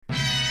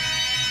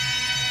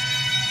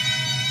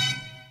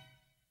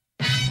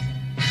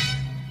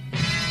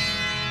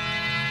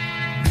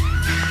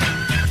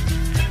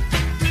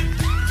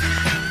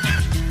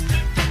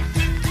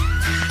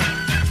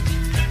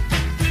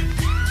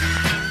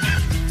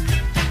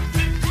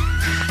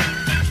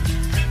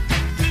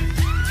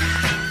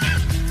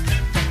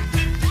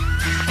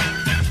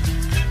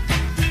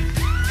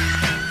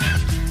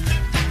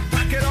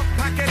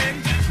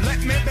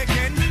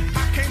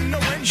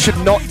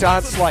not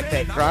dance like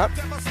that, Grant.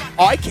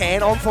 I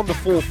can. I'm from the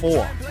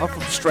 4-4. I'm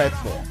from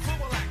Strathmore.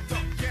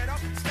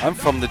 I'm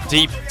from the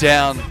deep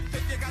down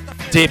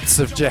depths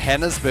of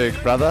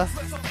Johannesburg, brother.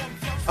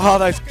 Oh,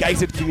 those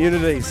gated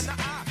communities.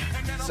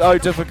 So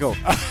difficult.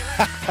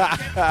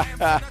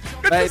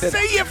 Good to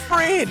see you,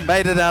 friend.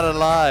 Made it out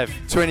alive.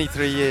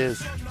 23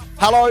 years.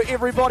 Hello,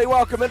 everybody.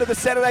 Welcome into the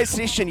Saturday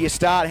session. You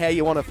start how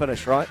you want to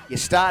finish, right? You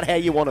start how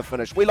you want to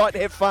finish. We like to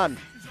have fun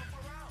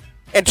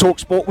and talk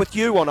sport with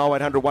you on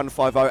 0800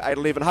 150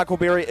 811.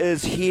 Huckleberry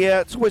is here.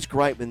 It's always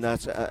great when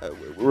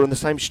we're in the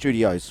same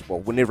studios. Well,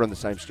 we're never in the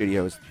same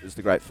studio as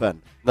the great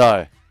Finn.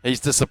 No, he's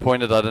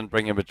disappointed I didn't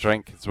bring him a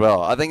drink as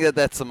well. I think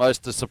that's the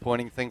most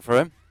disappointing thing for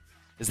him,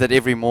 is that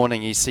every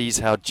morning he sees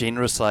how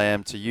generous I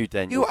am to you,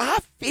 Daniel. You are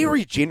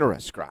very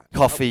generous, Grant.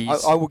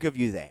 Coffees. I will give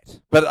you that.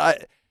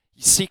 But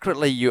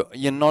secretly,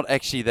 you're not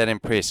actually that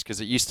impressed,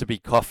 because it used to be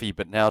coffee,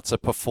 but now it's a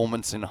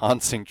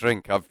performance-enhancing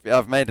drink.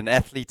 I've made an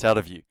athlete out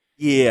of you.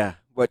 Yeah,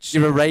 which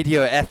you're a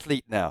radio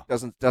athlete now.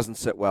 Doesn't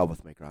sit well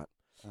with me, Grant.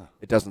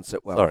 It doesn't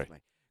sit well Sorry. with me.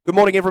 Good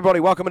morning, everybody.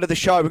 Welcome into the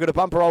show. We've got a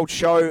bumper old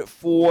show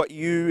for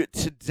you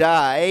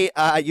today.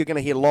 You're going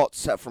to hear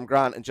lots from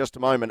Grant in just a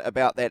moment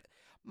about that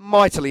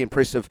mightily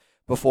impressive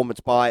performance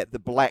by the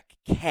Black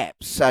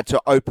Caps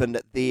to open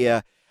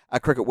their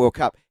Cricket World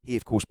Cup. He,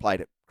 of course,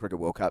 played at Cricket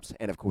World Cups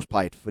and, of course,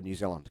 played for New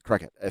Zealand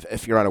cricket,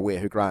 if you're unaware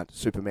who Grant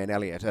Superman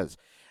Elliott is.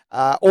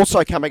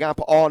 Also coming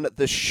up on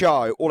the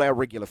show, all our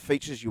regular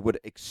features you would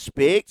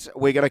expect.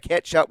 We're going to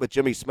catch up with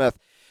Jimmy Smith,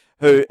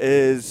 who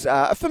is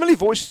a familiar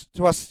voice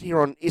to us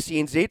here on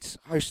SENZ,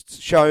 hosts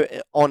a show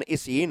on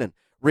SEN and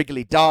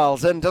regularly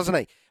dials in, doesn't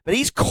he? But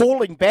he's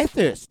calling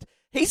Bathurst.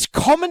 He's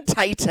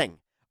commentating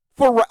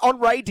on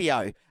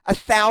radio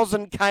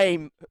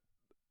 1,000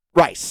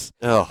 race.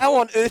 Oh. How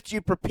on earth do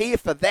you prepare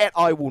for that?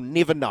 I will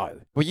never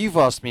know. Well, you've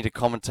asked me to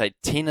commentate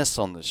tennis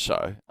on this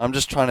show. I'm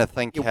just trying to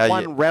think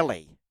One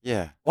rally.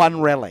 Yeah.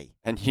 One rally.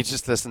 And you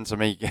just listen to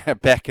me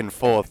back and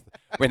forth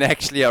when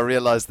actually I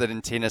realised that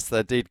in tennis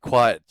they're dead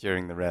quiet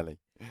during the rally.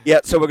 Yeah,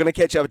 so we're going to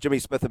catch up with Jimmy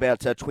Smith about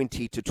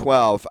 20 to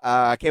 12.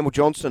 Campbell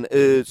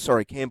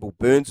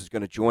Burns is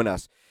going to join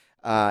us.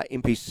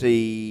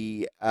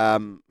 MPC,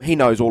 he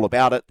knows all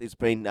about it. There's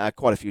been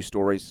quite a few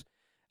stories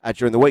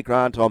during the week,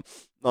 Grant. I'm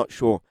not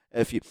sure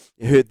if you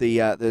heard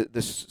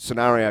the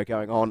scenario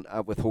going on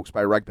with Hawke's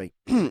Bay Rugby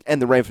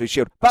and the Ranfurly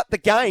Shield. But the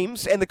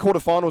games and the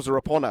quarterfinals are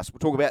upon us. We'll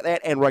talk about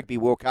that and Rugby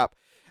World Cup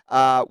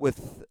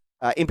with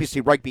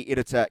MPC Rugby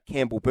editor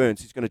Campbell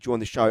Burns. He's going to join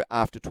the show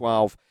after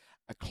 12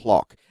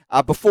 o'clock.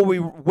 Before we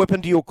whip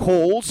into your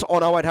calls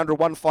on 0800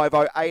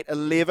 150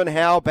 811,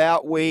 how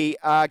about we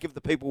give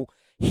the people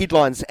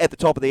headlines at the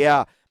top of the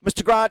hour.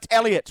 Mr. Grant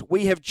Elliott,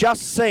 we have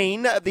just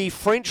seen the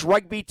French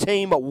rugby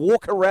team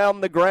walk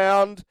around the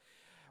ground,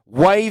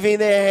 waving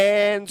their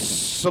hands,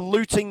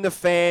 saluting the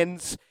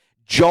fans.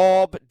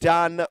 Job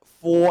done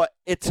for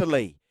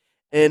Italy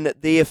in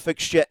their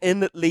fixture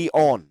in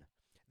Lyon.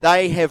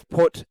 They have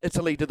put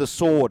Italy to the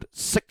sword,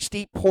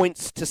 60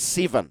 points to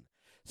 7.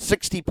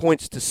 60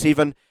 points to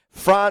 7.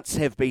 France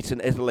have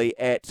beaten Italy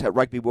at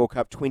Rugby World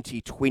Cup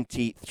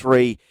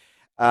 2023.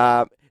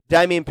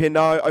 Damien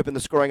Penaud opened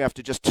the scoring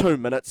after just 2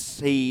 minutes.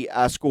 He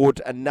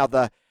scored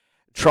another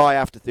try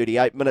after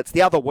 38 minutes.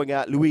 The other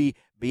winger, Louis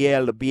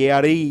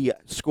Bielbieri,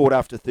 scored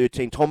after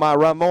 13. Thomas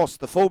Ramos,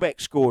 the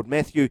fullback, scored.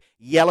 Matthew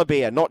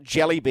Yellowbear, not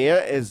Jelly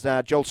Bear, as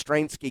Joel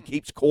Stransky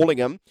keeps calling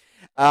him.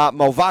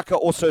 Malvaka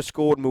also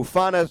scored.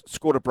 Mufana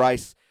scored a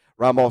brace.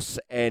 Ramos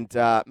and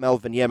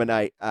Melvin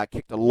Yamane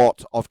kicked a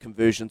lot of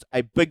conversions.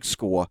 A big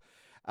score.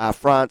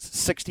 France,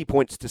 60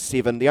 points to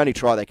 7. The only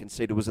try they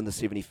conceded was in the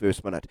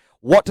 71st minute.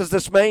 What does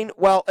this mean?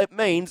 Well, it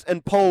means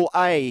in Pool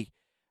A,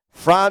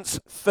 France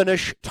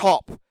finish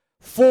top.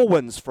 4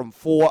 wins from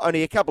 4,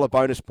 only a couple of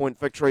bonus point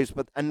victories,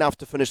 but enough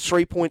to finish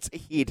 3 points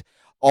ahead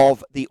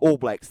of the All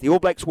Blacks. The All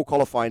Blacks will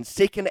qualify in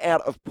second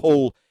out of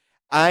Pool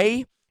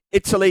A.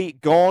 Italy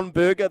gone,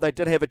 Burger. They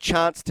did have a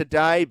chance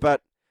today,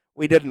 but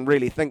we didn't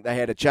really think they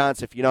had a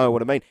chance, if you know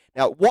what I mean.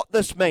 Now, what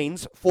this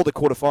means for the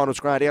quarterfinals,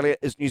 Grant Elliott,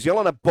 is New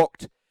Zealand are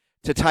booked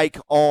to take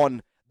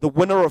on the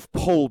winner of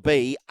Pool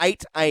B,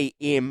 8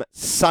 a.m.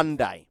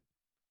 Sunday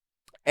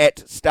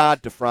at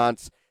Stade de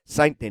France,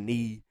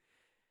 Saint-Denis.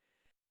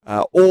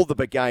 All the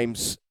big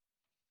games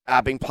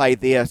are being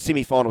played there,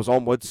 semi-finals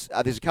onwards.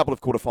 There's a couple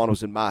of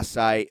quarterfinals in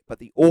Marseille, but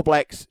the All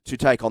Blacks to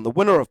take on the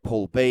winner of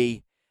Pool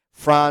B.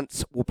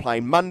 France will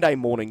play Monday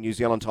morning New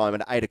Zealand time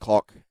at 8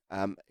 o'clock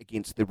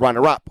against the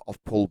runner-up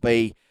of Pool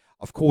B.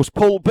 Of course,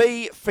 Pool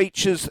B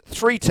features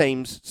 3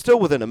 teams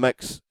still within a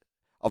mix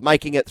of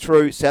making it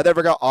through South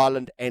Africa,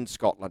 Ireland and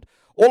Scotland.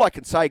 All I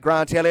can say,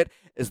 Grant Elliott,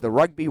 is the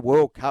Rugby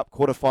World Cup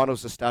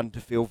quarterfinals are starting to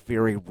feel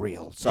very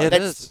real. So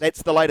that's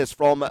the latest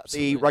from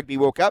the Rugby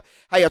World Cup.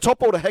 Hey, a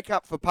top order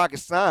hiccup for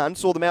Pakistan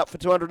saw them out for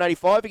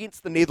 285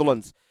 against the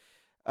Netherlands.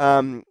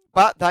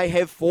 But they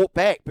have fought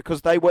back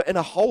because they were in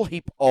a whole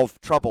heap of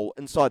trouble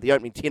inside the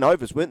opening 10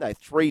 overs, weren't they?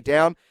 3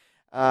 down.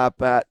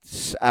 But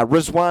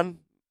Rizwan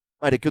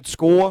made a good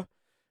score.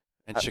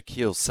 And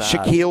Shaquille Saad.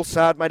 Shaquille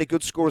Saad made a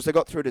good score as they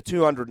got through to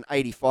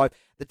 285.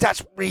 The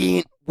Dutch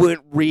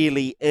weren't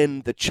really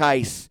in the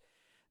chase.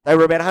 They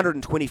were about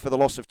 120 for the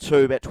loss of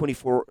 2, about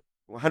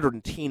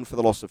 110 for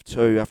the loss of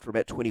 2 after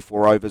about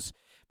 24 overs.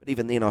 But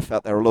even then, I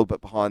felt they were a little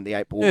bit behind the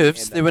 8 ball.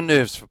 There were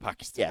nerves for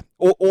Pakistan.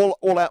 Yeah,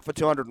 all out for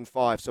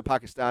 205. So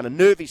Pakistan, a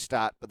nervy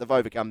start, but they've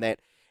overcome that.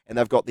 And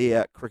they've got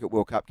their Cricket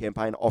World Cup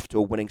campaign off to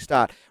a winning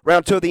start.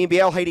 Round 2 of the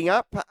NBL heating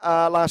up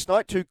last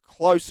night. 2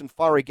 close and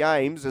fiery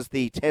games as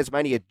the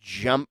Tasmania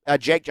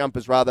Jack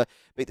Jumpers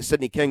beat the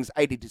Sydney Kings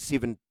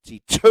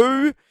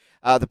 80-72.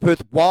 The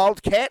Perth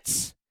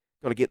Wildcats,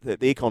 got to get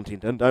their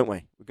content in, don't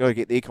we? We've got to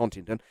get their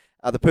content in.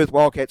 The Perth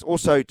Wildcats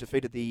also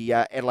defeated the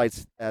Adelaide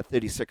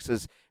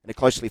 36ers in a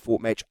closely fought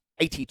match,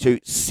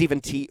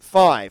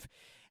 80-75.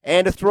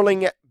 And a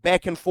thrilling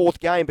back-and-forth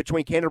game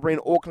between Canterbury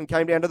and Auckland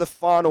came down to the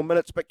final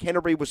minutes, but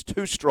Canterbury was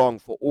too strong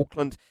for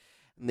Auckland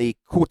in the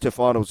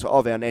quarterfinals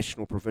of our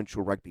National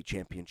Provincial Rugby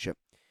Championship,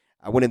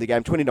 winning the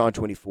game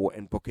 29-24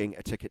 and booking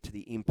a ticket to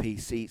the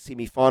NPC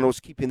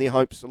semi-finals, keeping their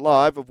hopes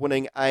alive of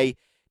winning a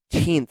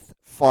 10th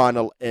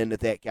final in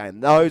that game.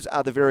 Those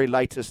are the very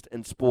latest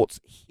in sports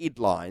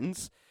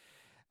headlines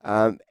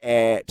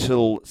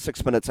till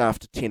 6 minutes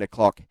after 10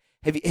 o'clock.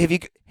 Have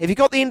you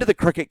got the end of the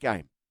cricket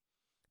game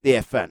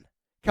there, Finn?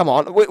 Come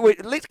on,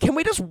 can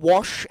we just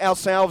wash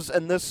ourselves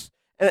in this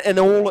in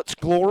all its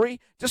glory?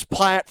 Just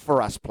play it for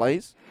us,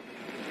 please.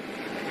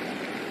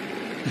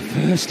 The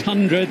first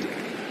 100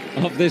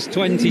 of this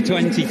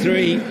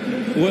 2023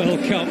 World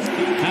Cup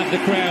have the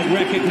crowd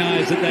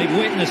recognise that they've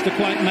witnessed a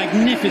quite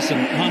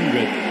magnificent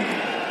 100.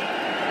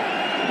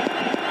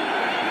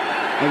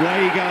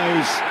 Away he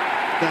goes.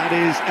 That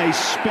is a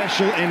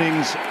special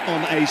innings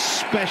on a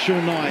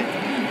special night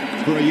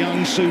for a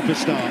young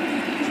superstar.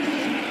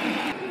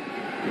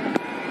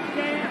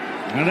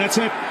 And that's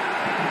it.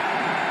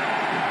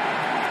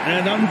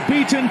 An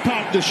unbeaten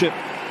partnership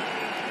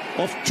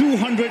of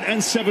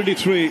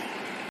 273.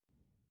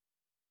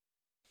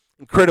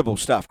 Incredible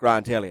stuff,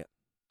 Grant Elliott.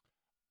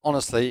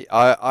 Honestly,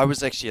 I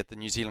was actually at the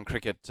New Zealand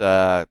Cricket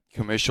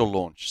commercial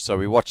launch, so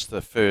we watched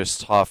the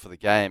first half of the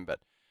game.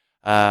 But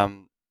I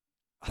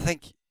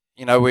think,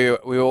 we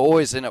were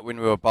always in it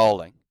when we were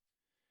bowling.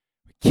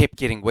 We kept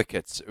getting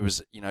wickets. It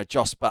was,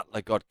 Joss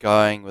Butler got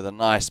going with a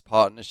nice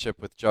partnership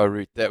with Joe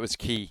Root. That was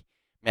key.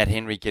 Matt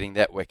Henry getting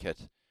that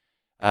wicket.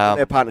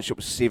 Their partnership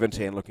was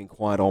 17, looking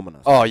quite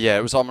ominous. Oh, yeah,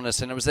 it was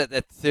ominous. And it was at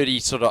that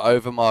 30 sort of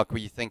over mark where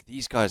you think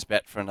these guys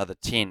bat for another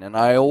 10. And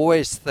I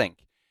always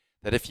think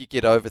that if you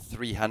get over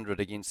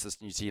 300 against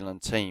this New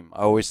Zealand team,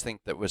 I always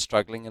think that we're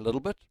struggling a little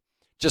bit.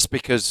 Just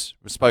because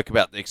we spoke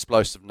about the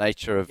explosive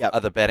nature of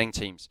other batting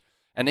teams.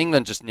 And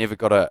England just never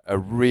got a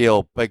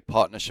real big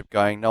partnership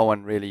going. No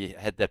one really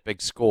had that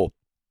big score.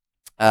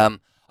 I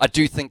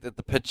do think that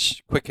the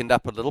pitch quickened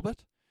up a little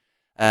bit.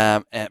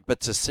 But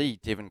to see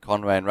Devon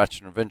Conway and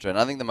Rachin Ravindra, and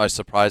I think the most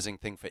surprising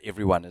thing for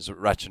everyone is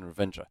Rachin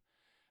Ravindra.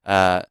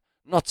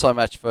 Not so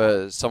much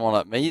for someone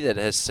like me that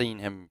has seen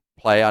him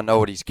play. I know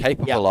what he's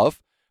capable of,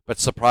 but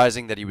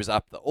surprising that he was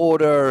up the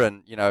order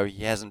and,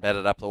 he hasn't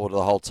batted up the order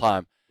the whole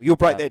time. You'll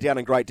break that down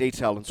in great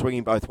detail and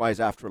swinging both ways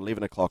after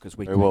 11 o'clock as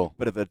we will. A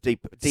bit of a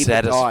deeper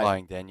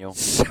satisfying, dive. Daniel.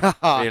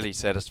 Really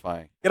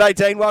satisfying. G'day,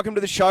 Dean. Welcome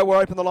to the show.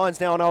 We're open the lines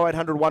now on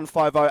 0800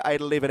 150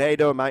 811. How you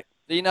doing, mate?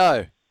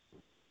 Dino.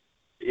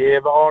 Yeah,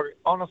 but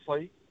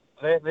honestly,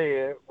 that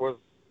there was,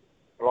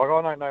 I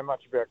don't know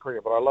much about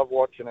cricket, but I love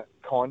watching it,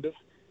 kind of.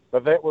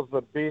 But that was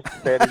the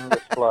best batting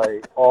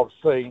display I've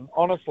seen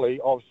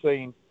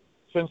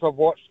since I've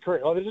watched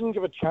cricket. They didn't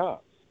give a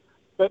chance.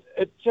 But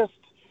it just,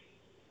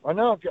 I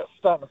know I'm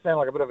starting to sound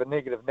like a bit of a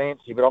negative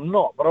Nancy, but I'm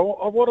not. But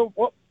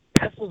what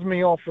pisses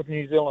me off with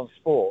New Zealand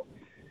sport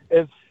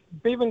is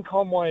Bevan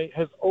Conway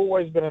has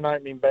always been an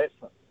opening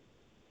batsman.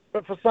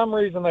 But for some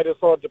reason, they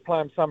decided to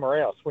play him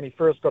somewhere else when he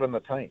first got in the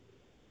team.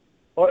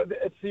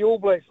 It's the All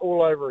Blacks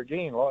all over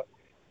again. I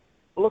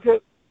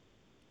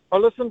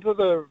listened to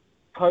the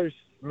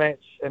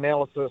post-match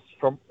analysis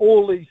from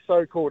all these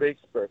so-called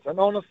experts, and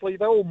honestly,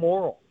 they're all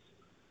morons.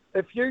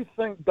 If you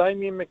think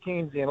Damien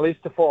McKenzie and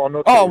Lester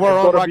Fonucci have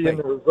got to be in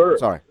the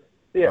reserves, Right.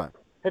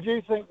 If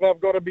you think they've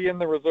got to be in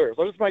the reserves,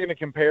 I'm just making a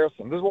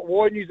comparison. This is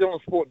why New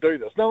Zealand sport do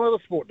this. No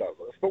other sport does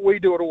this, but we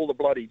do it all the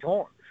bloody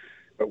time.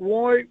 But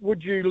why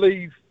would you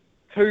leave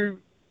two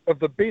of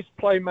the best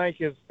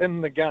playmakers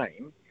in the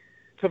game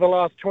to the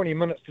last 20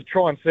 minutes to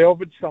try and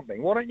salvage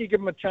something? Why don't you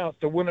give them a chance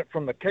to win it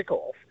from the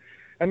kickoff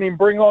and then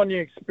bring on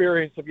your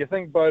experience if you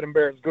think Beauden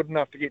Barrett's good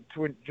enough to get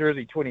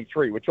jersey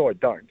 23, which I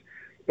don't.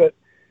 But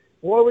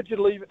why would you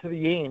leave it to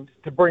the end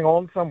to bring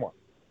on someone?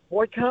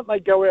 Why can't they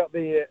go out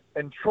there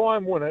and try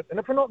and win it? And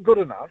if we're not good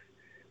enough,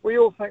 we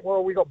all think,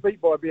 well, we got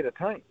beat by a better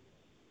team.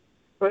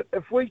 But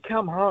if we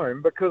come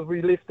home because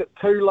we left it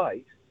too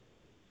late,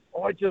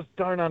 I just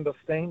don't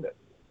understand it.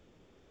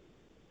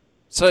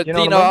 So,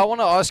 Dino, I want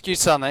to ask you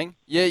something.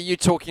 Yeah, you're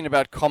talking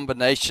about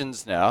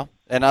combinations now,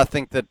 and I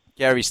think that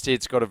Gary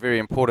Stead's got a very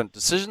important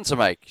decision to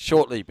make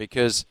shortly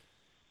because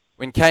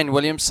when Kane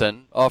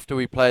Williamson, after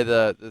we play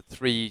the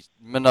three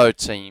minnow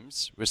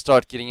teams, we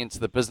start getting into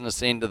the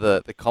business end of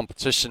the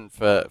competition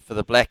for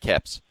the Black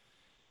Caps.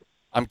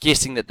 I'm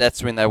guessing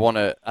that's when they want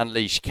to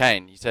unleash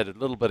Kane. He's had a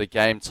little bit of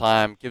game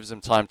time, gives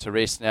him time to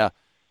rest now.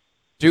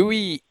 Do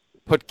we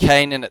put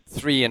Kane in at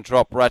 3 and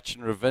drop Rutch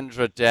and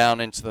Ravindra down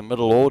into the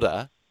middle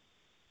order?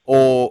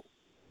 Or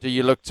do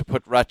you look to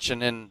put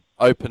Rutchin in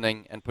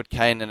opening and put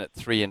Kane in at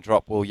 3 and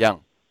drop Will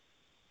Young?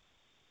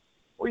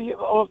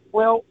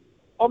 Well,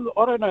 I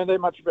don't know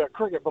that much about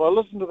cricket, but I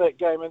listened to that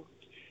game, and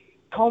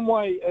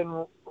Conway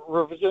and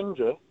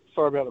Ravindra,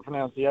 sorry about the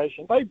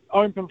pronunciation, they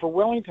open for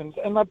Wellingtons,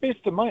 and they're best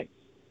of mates.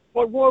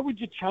 Like, why would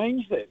you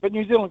change that? But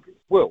New Zealand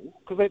will,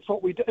 because that's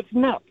what we do. It's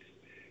nuts.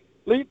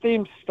 Let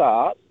them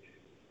start,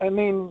 and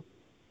then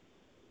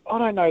I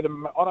don't know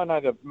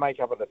the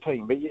makeup of the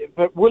team,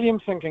 but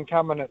Williamson can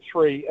come in at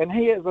 3, and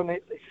he is an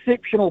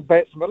exceptional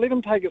batsman. But let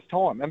him take his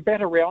time and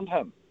bat around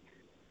him.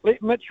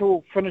 Let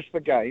Mitchell finish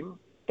the game.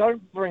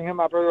 Don't bring him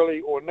up early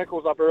or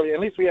Nichols up early,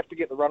 unless we have to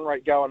get the run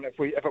rate going. If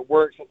it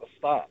works at the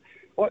start,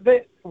 like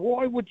that,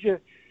 why would you?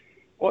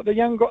 Like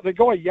the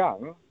guy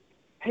Young.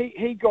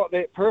 He got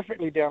that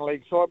perfectly down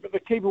leg side, but the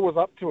keeper was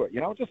up to it.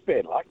 Just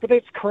bad luck. But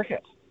that's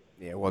cricket.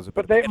 Yeah, it was a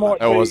bit. But that might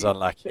be, it was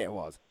unlucky. Yeah, it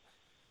was.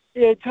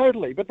 Yeah,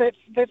 totally. But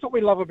that's what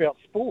we love about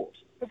sport.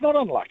 It's not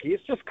unlucky.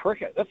 It's just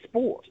cricket. It's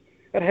sport.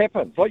 It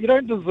happens. Like, you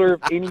don't deserve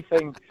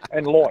anything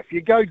in life. You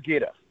go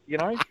get it. You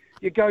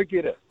go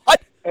get it.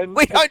 And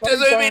we don't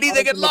deserve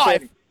anything in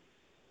life.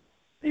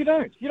 You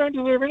don't. You don't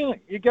deserve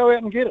anything. You go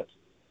out and get it.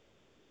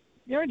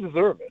 You don't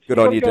deserve it. Good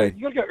on you, Dean.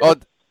 You got to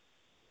go.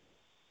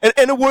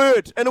 In a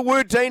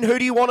word, Dean, who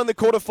do you want in the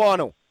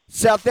quarterfinal?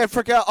 South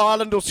Africa,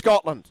 Ireland, or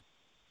Scotland?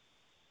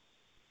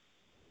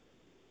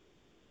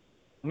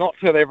 Not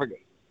South Africa.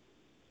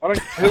 I don't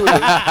care who it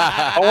is.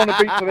 I want to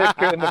beat South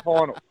Africa in the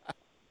final.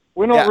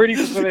 We're not ready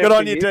for South Africa. Good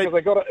on you, Dean.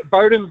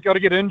 Bowden's got to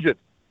get injured.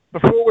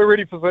 Before we're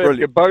ready for South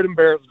Africa, Bowden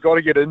Barrett's got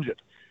to get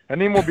injured. And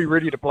then we'll be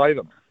ready to play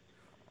them.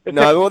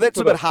 That's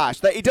a bit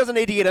harsh. He doesn't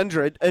need to get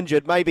injured.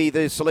 Maybe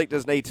the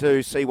selectors need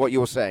to see what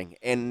you're saying.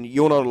 And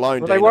you're not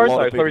alone, Dean. They won't,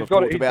 though. So he's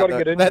got to get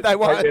injured. They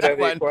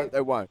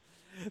won't.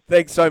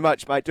 Thanks so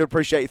much, mate. Do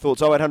appreciate your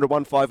thoughts. 0800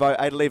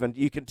 150 811.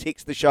 You can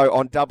text the show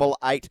on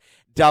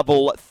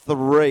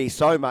 8833.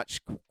 So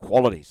much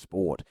quality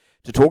sport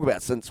to talk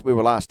about since we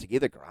were last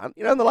together, Grant.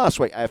 In the last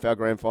week, AFL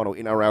Grand Final,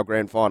 NRL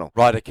Grand Final.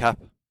 Ryder Cup.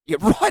 Yeah,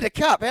 Ryder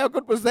Cup. How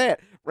good was that?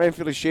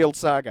 Ranfurly Shield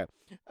saga.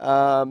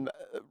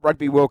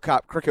 Rugby World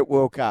Cup, Cricket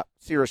World Cup.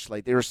 Seriously,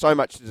 there is so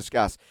much to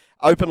discuss.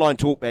 Open line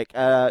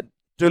talkback.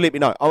 Do let me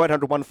know.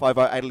 0800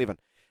 150 811.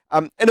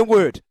 In a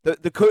word, the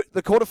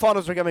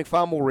quarterfinals are becoming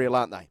far more real,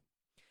 aren't they?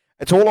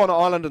 It's all on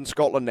Ireland and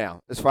Scotland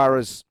now, as far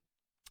as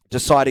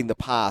deciding the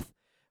path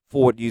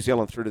for New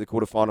Zealand through to the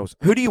quarterfinals.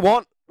 Who do you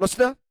want,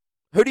 listener?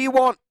 Who do you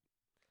want?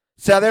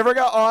 South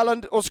Africa,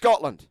 Ireland, or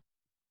Scotland?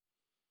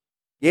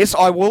 Yes,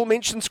 I will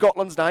mention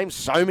Scotland's name.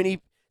 So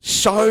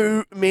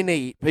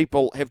many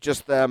people have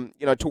just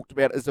talked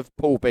about it as if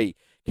Pool B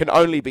can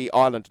only be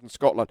Ireland and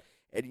Scotland.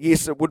 And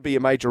yes, it would be a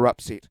major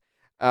upset.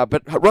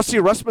 But Rossi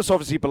Erasmus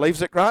obviously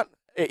believes it, Grant.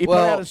 He put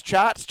out his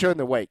charts during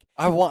the week.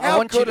 How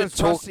want good you to has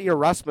talk... Rossi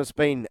Erasmus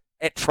been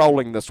at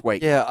trolling this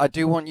week? Yeah, I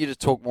do want you to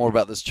talk more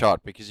about this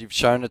chart because you've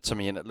shown it to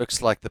me and it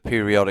looks like the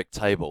periodic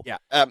table. Yeah,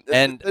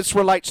 and this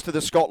relates to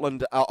the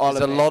Scotland Ireland.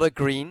 There's a lot of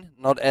green,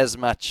 not as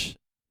much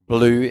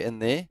blue in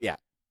there. Yeah,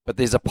 but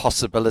there's a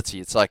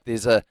possibility. It's like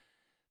there's a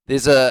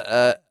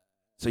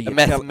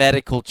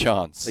mathematical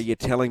chance. So you're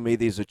telling me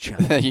there's a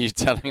chance? You're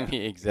telling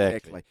me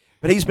exactly.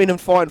 But he's been in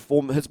fine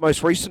form. His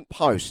most recent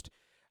post,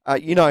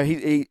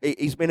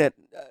 he's been at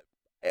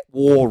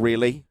war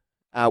really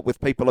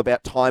with people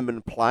about time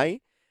and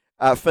play.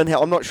 Finn,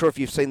 I'm not sure if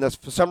you've seen this.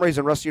 For some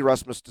reason, Rossi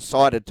Erasmus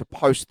decided to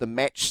post the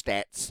match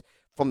stats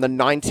from the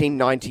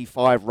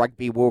 1995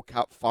 Rugby World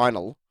Cup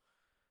final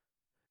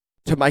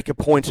to make a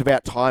point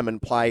about time and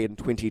play in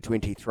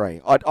 2023.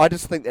 I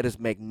just think that is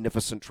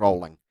magnificent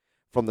trolling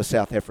from the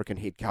South African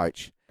head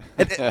coach.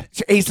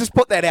 He's just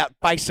put that out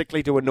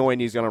basically to annoy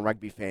New Zealand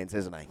rugby fans,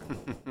 hasn't he?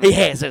 He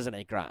has, hasn't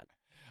he, Grant?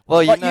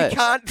 Well, you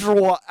can't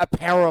draw a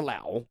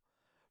parallel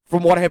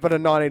from what happened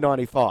in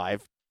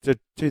 1995 to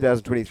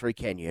 2023,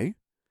 can you?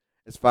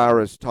 As far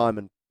as time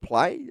and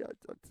play,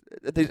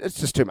 it's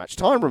just too much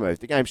time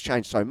removed. The game's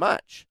changed so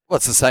much. Well,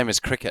 it's the same as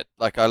cricket.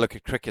 Like, I look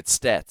at cricket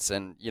stats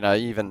and,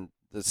 even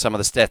some of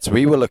the stats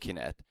we were looking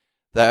at,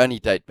 they only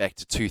date back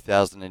to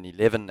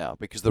 2011 now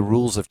because the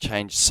rules have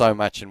changed so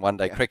much in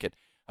one-day cricket.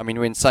 I mean,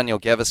 when Sunil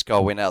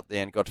Gavaskar went out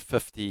there and got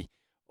 50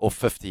 or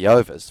 50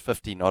 overs,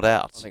 50 not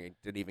out. I think he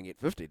didn't even get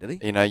 50, did he?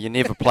 You're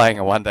never playing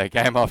a one-day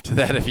game after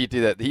that if you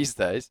do that these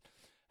days.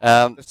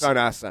 Just don't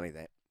ask Sonny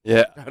that.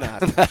 Yeah. Don't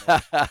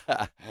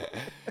ask.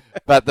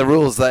 But the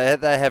rules, they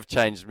have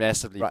changed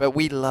massively. Right. But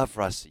we love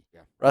Russie.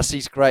 Yeah.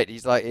 Russie's great.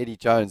 He's like Eddie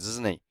Jones,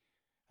 isn't he?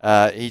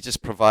 He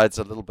just provides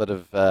a little bit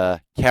of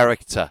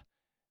character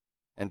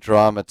and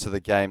drama to the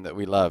game that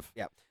we love.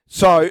 Yeah.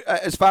 So,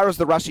 as far as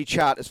the Russie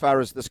chart, as far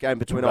as this game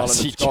between Ireland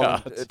and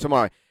Scotland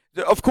tomorrow,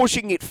 Of course,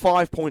 you can get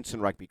 5 points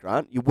in rugby,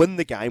 Grant. You win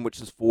the game,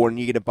 which is 4, and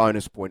you get a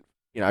bonus point.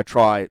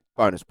 Try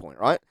bonus point,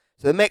 right?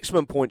 So the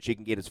maximum points you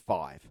can get is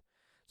 5.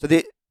 So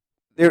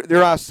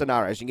there are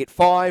scenarios. You can get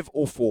 5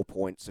 or 4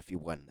 points if you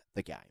win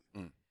the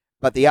game.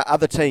 But the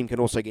other team can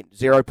also get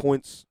 0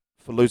 points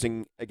for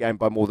losing a game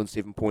by more than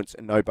 7 points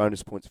and no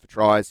bonus points for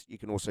tries. You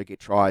can also get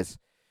tries,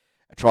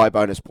 a try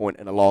bonus point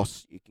and a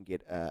loss. You can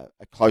get a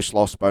close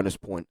loss bonus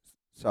point.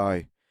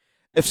 So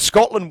if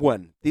Scotland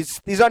win,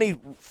 there's only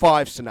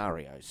 5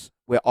 scenarios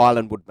where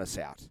Ireland would miss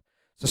out.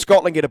 So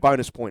Scotland get a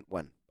bonus point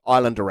win.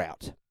 Ireland are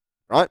out.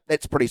 Right?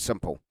 That's pretty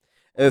simple.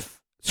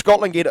 If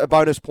Scotland get a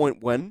bonus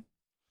point win,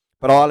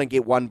 but Ireland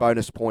get 1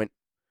 bonus point,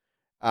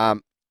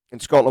 and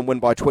Scotland win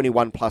by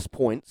 21 plus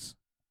points,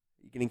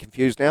 you getting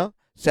confused now?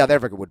 South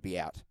Africa would be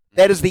out.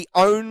 That is the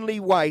only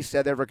way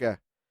South Africa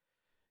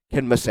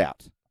can miss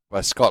out.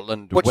 By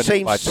Scotland which winning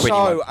seems by 21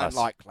 so plus.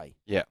 unlikely.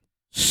 Yeah.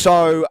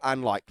 So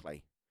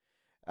unlikely.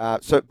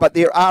 But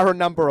there are a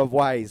number of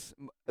ways.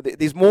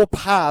 There's more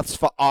paths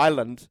for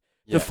Ireland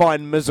to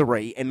find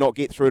misery and not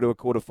get through to a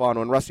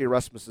quarterfinal. And Rusty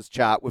Erasmus's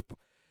chart,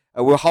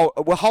 we're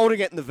holding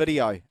it in the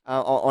video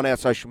on our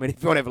social media.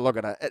 If you want to have a look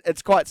at it,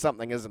 it's quite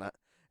something, isn't it?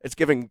 It's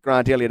giving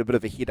Grant Elliott a bit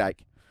of a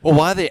headache. Well,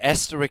 why are there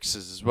asterisks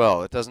as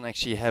well? It doesn't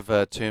actually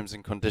have terms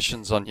and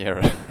conditions on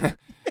here.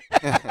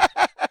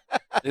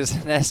 There's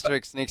an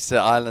asterisk next to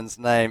Ireland's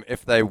name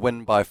if they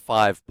win by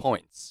 5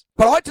 points.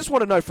 But I just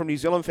want to know from New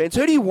Zealand fans,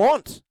 who do you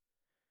want?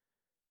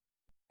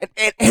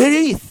 And who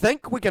do you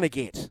think we're going to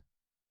get?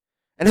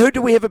 And who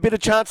do we have a better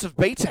chance of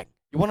beating?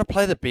 You want to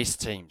play the best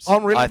teams.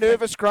 I'm really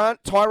nervous,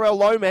 Grant. Tyrell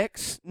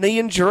Lomax, knee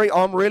injury.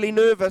 I'm really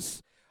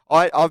nervous.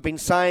 I've been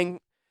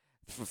saying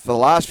for the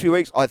last few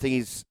weeks, I think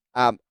he's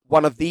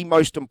one of the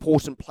most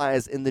important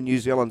players in the New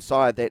Zealand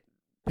side that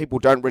people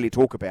don't really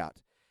talk about.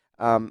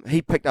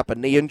 He picked up a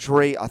knee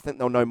injury. I think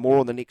they'll know more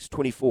in the next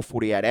 24,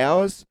 48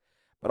 hours.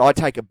 But I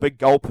take a big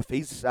gulp if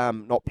he's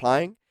not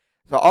playing.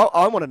 So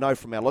I want to know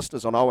from our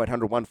listeners on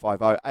 0800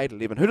 150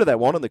 811, who do they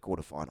want in the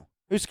quarterfinal?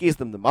 Who scares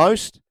them the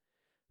most?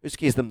 Who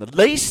scares them the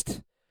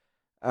least?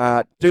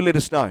 Do let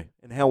us know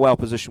and how well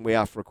positioned we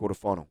are for a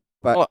quarterfinal.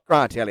 But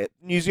Grant Elliott,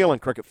 New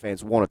Zealand cricket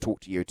fans want to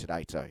talk to you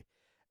today too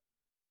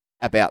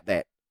about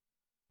that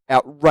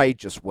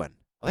outrageous win.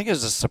 I think it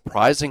was a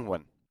surprising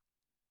win.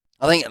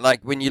 I think,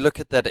 like, when you look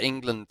at that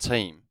England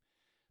team,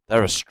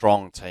 they're a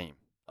strong team.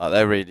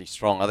 They're really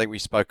strong. I think we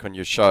spoke on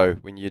your show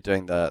when you're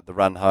doing the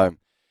run home.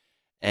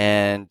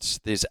 And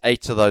there's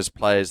 8 of those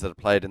players that have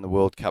played in the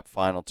World Cup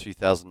final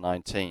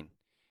 2019.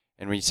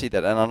 And when you see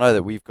that, and I know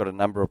that we've got a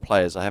number of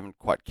players, I haven't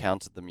quite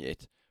counted them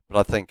yet, but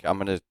I think I'm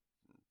going to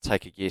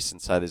take a guess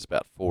and say there's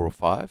about 4 or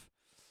 5.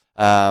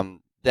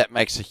 That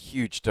makes a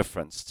huge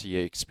difference to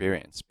your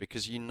experience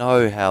because you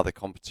know how the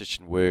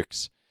competition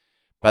works.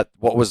 But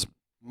what was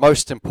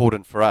most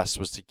important for us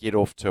was to get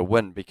off to a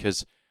win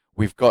because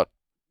we've got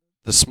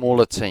the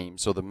smaller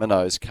teams or the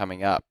minnows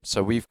coming up.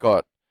 So we've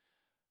got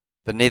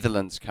the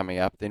Netherlands coming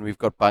up, then we've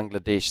got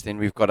Bangladesh, then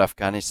we've got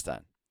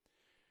Afghanistan.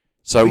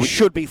 So we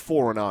should be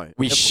 4-0.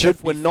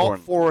 If we're not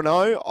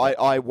 4-0,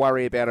 I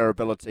worry about our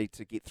ability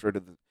to get through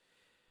to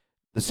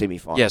the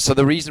semi-final. Yeah, so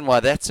the reason why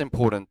that's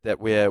important that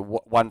we're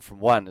 1 from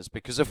 1 is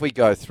because if we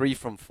go 3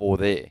 from 4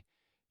 there,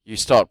 you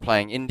start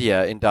playing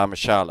India in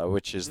Dharamshala,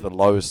 which is the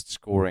lowest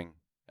scoring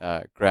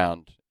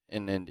ground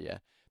in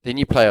India. Then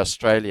you play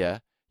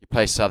Australia, you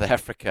play South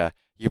Africa,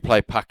 you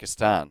play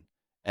Pakistan,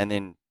 and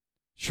then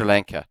Sri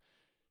Lanka.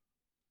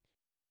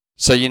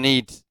 So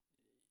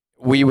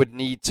we would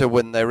need to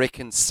win, they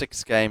reckon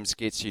 6 games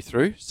gets you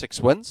through, 6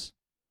 wins.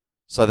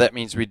 So that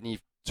means we'd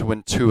need to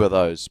win 2 of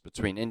those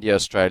between India,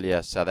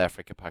 Australia, South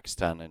Africa,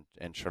 Pakistan,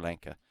 and Sri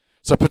Lanka.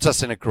 So it puts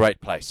us in a great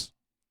place.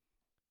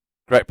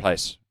 Great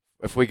place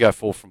if we go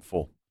 4 from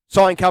 4.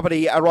 Cyan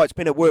Company writes,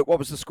 been at work. What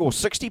was the score?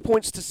 60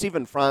 points to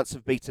 7. France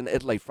have beaten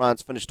Italy.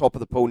 France finished top of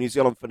the pool. New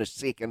Zealand finished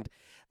second.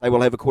 They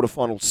will have a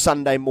quarterfinal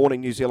Sunday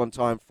morning, New Zealand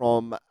time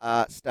from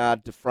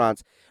Stade de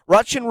France.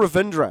 Rachin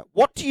Ravindra,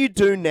 what do you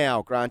do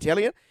now, Grant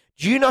Elliott?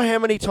 Do you know how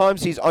many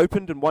times he's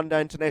opened in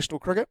one-day international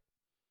cricket?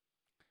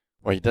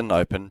 Well, he didn't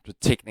open,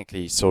 but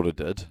technically he sort of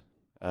did,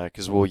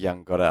 because Will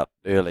Young got out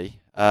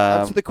early.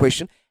 Answer the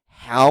question.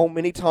 How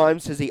many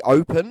times has he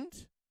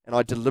opened? And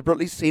I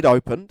deliberately said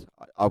opened.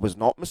 I was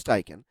not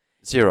mistaken.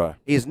 0.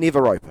 He has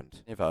never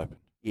opened. Never opened.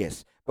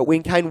 Yes. But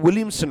when Kane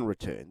Williamson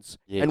returns,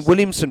 Yes. and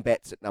Williamson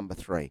bats at number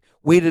 3,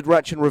 where did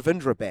Rachin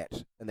Ravindra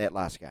bat in that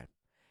last game?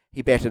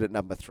 He batted at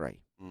number 3.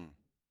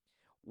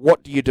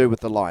 What do you do with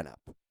the lineup?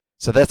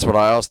 So that's what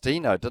I asked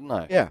Dino, didn't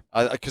I? Yeah.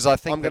 Because I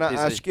think I'm going to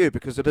ask you,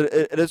 because it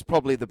is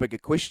probably the bigger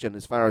question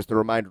as far as the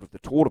remainder of the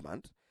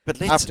tournament. But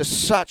after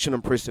such an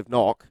impressive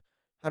knock,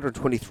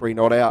 123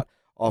 not out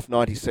off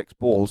 96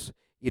 balls,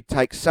 you'd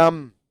take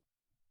some,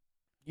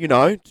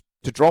 to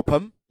drop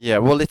him. Yeah,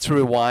 well, let's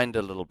rewind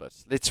a little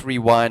bit. Let's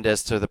rewind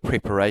as to the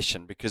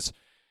preparation, because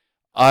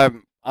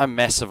I'm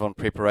massive on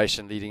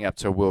preparation leading up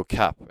to a World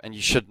Cup, and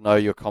you should know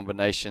your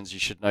combinations, you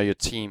should know your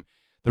team.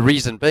 The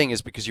reason being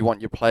is because you want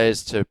your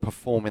players to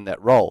perform in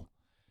that role.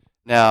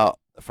 Now,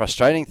 the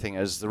frustrating thing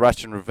is the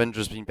Rachin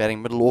Ravindra's been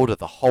batting middle order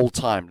the whole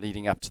time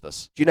leading up to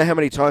this. Do you know how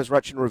many times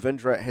Rachin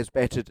Ravindra has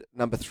batted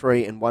number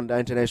 3 in one-day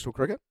international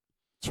cricket?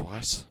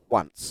 Twice?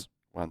 Once.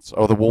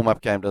 Oh, the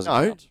warm-up game doesn't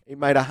No, count? he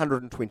made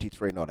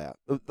 123 not out.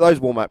 Those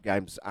warm-up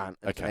games aren't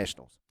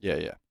internationals.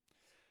 Yeah.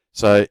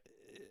 So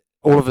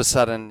all of a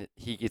sudden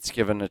he gets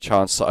given a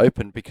chance to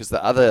open because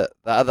the other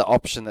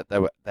option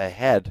that they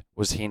had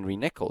was Henry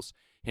Nicholls.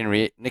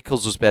 Henry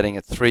Nicholls was batting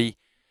at 3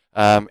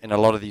 in a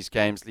lot of these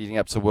games leading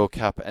up to the World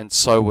Cup, and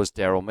so was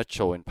Daryl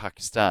Mitchell in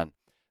Pakistan.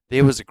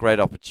 There was a great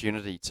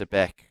opportunity to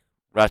back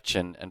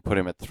Rachin and put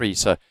him at 3.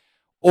 So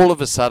all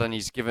of a sudden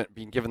he's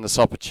been given this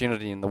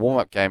opportunity in the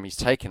warm-up game. He's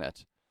taken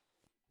it.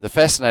 The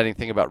fascinating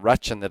thing about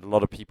Rachin that a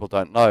lot of people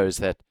don't know is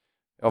that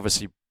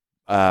obviously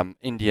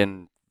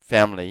Indian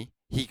family,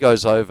 he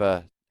goes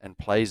over and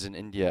plays in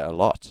India a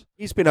lot.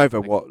 He's been over,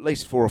 at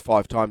least 4 or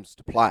 5 times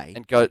to play.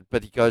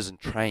 But he goes and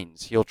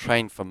trains. He'll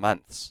train for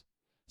months.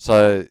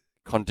 So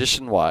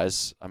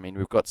condition-wise, I mean,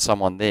 we've got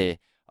someone there.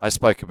 I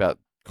spoke about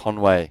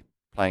Conway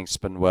playing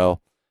spin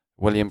well,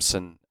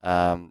 Williamson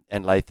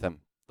and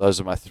Latham.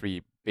 Those are my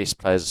 3 best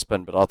players of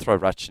spin, but I'll throw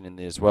Rachin in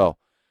there as well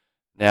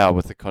now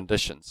with the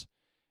conditions.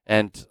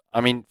 And,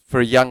 I mean, for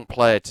a young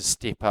player to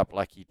step up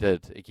like he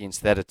did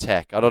against that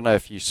attack, I don't know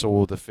if you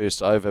saw the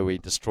first over where he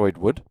destroyed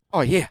Wood.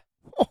 Oh, yeah.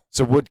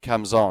 So Wood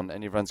comes on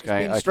and everyone's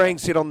going, Ben Strang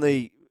said on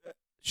the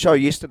show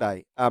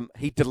yesterday,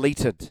 he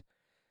deleted.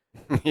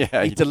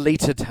 Yeah, he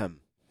deleted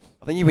him.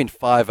 I think he went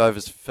 5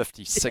 overs for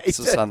 56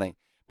 or something.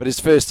 But his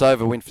first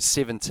over went for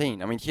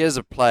 17. I mean, here's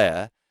a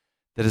player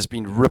that has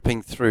been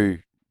ripping through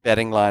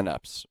batting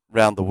lineups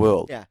around the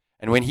world. Yeah.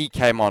 And when he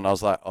came on, I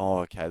was like, oh,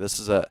 okay, this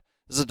is a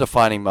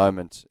defining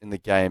moment in the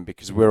game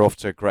because we're off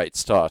to a great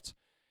start.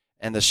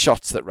 And the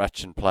shots that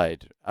Rachin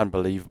played,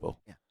 unbelievable.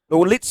 Yeah.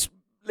 Well,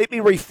 let me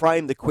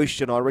reframe the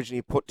question I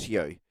originally put to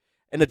you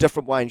in a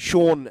different way. And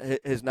Sean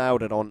has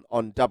nailed it on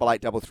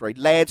 8833.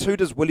 Lads, who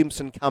does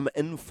Williamson come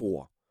in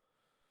for?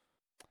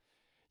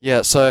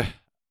 Yeah, so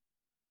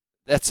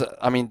this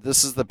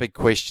is the big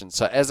question.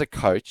 So as a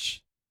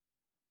coach...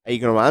 Are you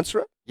going to answer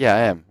it? Yeah, I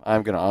am.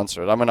 I'm going to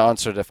answer it. I'm going to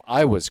answer it if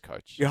I was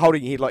coach. You're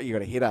holding your head like you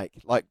got a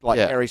headache, like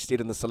Gary Stead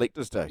and the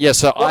selectors do. Yeah,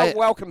 so a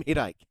welcome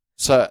headache.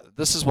 So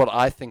this is what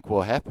I think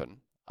will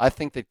happen. I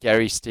think that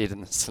Gary Stead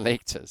and the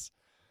selectors,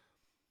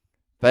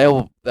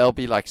 they'll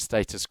be like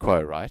status quo,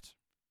 right?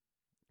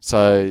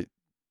 So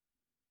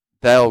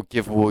they'll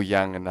give Will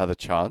Young another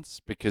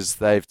chance because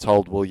they've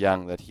told Will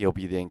Young that he'll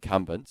be the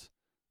incumbent.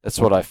 That's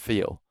what I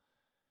feel.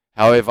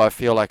 However, I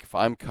feel like if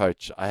I'm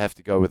coach, I have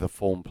to go with a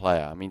form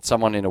player. I mean,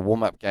 someone in a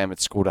warm-up game had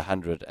scored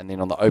 100, and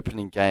then on the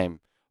opening game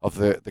of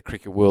the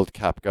Cricket World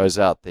Cup goes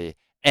out there,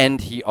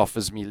 and he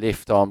offers me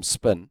left-arm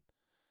spin.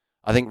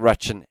 I think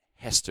Rachin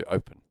has to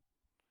open.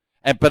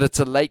 But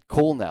it's a late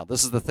call now.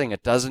 This is the thing.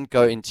 It doesn't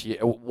go into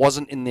it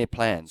wasn't in their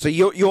plans. So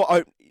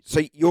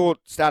you're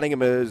starting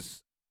him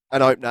as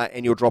an opener,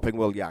 and you're dropping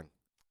Will Young.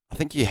 I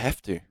think you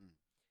have to.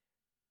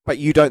 But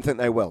you don't think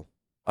they will?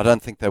 I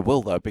don't think they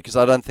will, though, because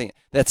I don't think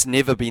that's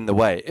never been the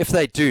way. If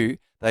they do,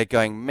 they're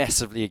going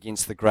massively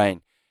against the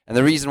grain. And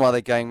the reason why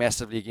they're going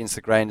massively against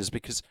the grain is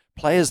because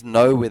players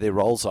know where their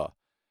roles are.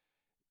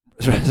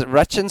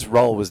 Rachin's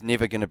role was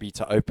never going to be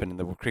to open in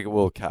the Cricket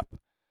World Cup.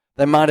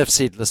 They might have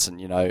said,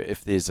 listen,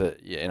 if there's a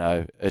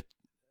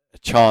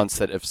chance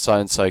that if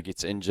so-and-so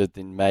gets injured,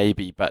 then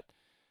maybe. But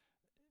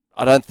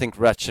I don't think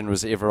Rachin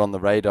was ever on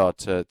the radar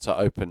to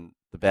open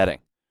the batting.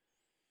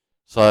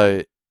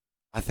 So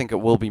I think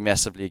it will be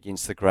massively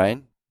against the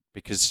grain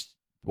because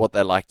what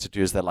they like to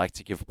do is they like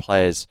to give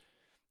players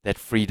that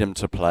freedom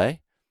to play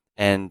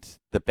and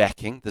the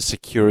backing, the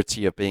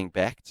security of being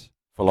backed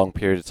for a long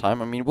period of time.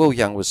 I mean, Will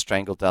Young was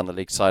strangled down the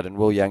leg side, and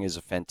Will Young is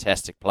a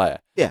fantastic player.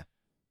 Yeah.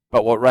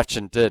 But what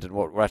Rachin did and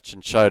what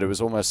Rachin showed, it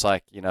was almost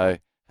like,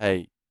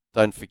 hey,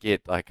 don't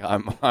forget, like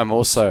I'm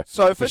also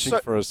fishing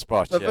for a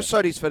spot. So if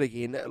Sodhi's fit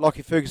again,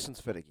 Lockie Ferguson's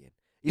fit again,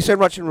 you said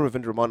Rachin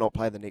Ravindra might not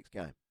play the next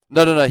game?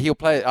 No, he'll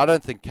play. I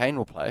don't think Kane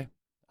will play.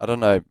 I don't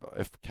know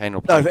if Kane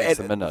will play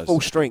against the Minnows.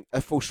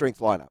 A full strength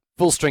lineup.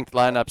 Full strength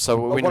lineup.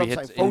 So when we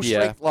hit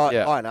India,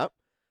 lineup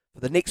for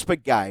the next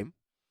big game,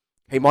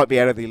 he might be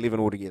out of the 11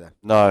 altogether.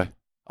 No,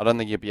 I don't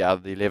think he'll be out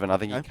of the 11. I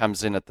think he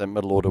comes in at the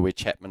middle order where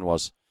Chapman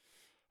was,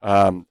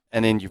 and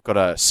then you've got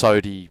a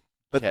Sodhi.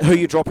 But Chapman. Who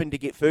you dropping to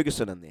get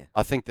Ferguson in there?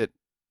 I think that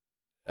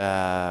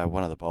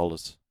one of the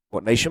bowlers.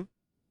 What, Neesham?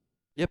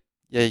 Yep.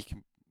 Yeah, you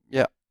can.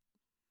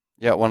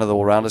 Yeah, one of the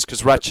all-rounders,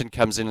 because Rachin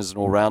comes in as an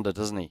all-rounder,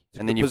 doesn't he?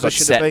 And then you've got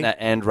Satna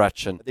and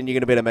Rachin. But then you're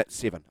going to bet him at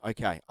 7.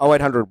 Okay.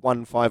 0800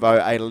 150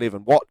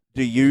 811. What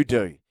do you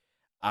do,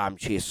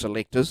 armchair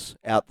selectors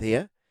out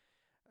there?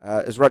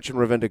 Is Rachin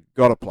Ravindra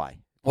got to play?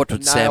 What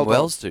did Sam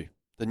Wells do?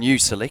 The new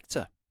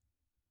selector.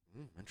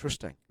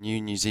 Interesting.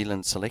 New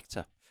Zealand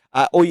selector.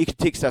 Or you can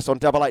text us on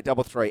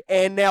 8833.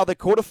 And now the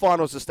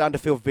quarterfinals are starting to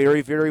feel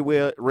very, very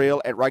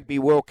real at Rugby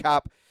World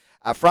Cup.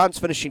 France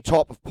finishing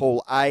top of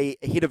Pool A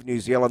ahead of New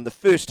Zealand. The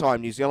first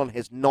time New Zealand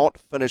has not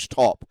finished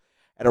top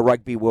at a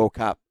Rugby World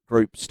Cup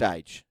group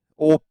stage.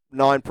 All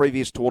 9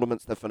 previous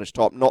tournaments they finished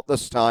top, not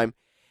this time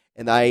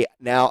and they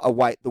now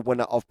await the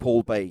winner of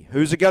Pool B.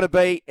 Who's it going to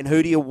be, and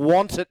who do you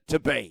want it to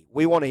be?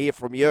 We want to hear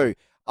from you.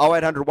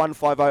 0800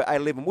 150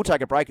 811. We'll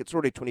take a break. It's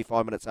already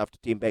 25 minutes after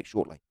 10. Back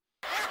shortly.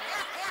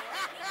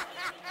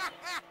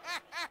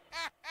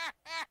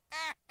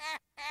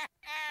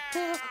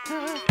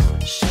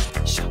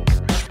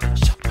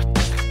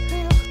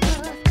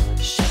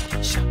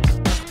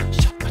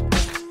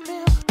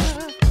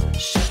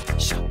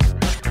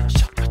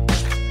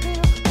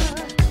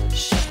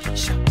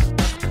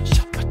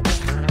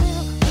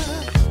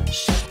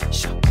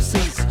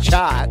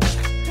 Chart.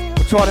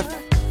 We're trying to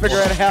figure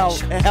out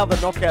how the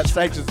knockout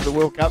stages of the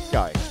World Cup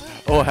go.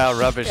 Or how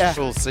rubbish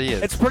Pool C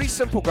is. It's pretty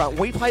simple, Grant.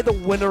 We play the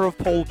winner of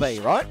Pool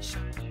B, right?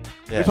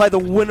 Yeah. We play the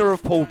winner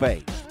of Pool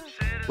B,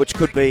 which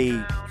could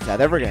be South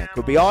Africa,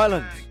 could be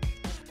Ireland.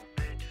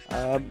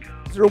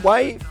 Is there a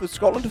way for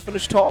Scotland to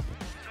finish top?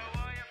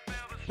 I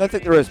don't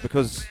think there is,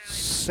 because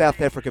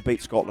South Africa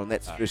beat Scotland.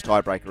 That's the first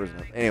tiebreaker, isn't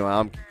it? Anyway,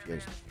 I'm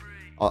confused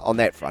on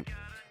that front.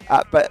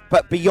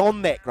 But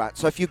beyond that, Grant,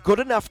 so if you're good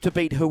enough to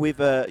beat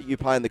whoever you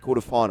play in the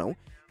quarterfinal,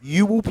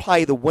 you will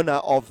play the winner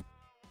of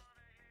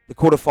the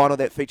quarterfinal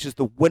that features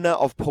the winner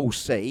of Pool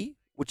C,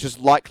 which is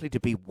likely to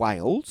be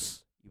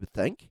Wales, you would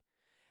think,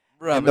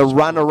 and the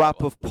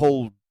runner-up of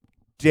Pool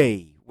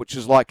D, which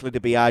is likely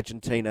to be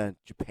Argentina,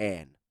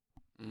 Japan.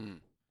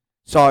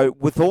 So,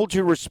 with all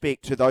due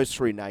respect to those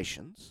three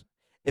nations,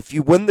 if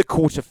you win the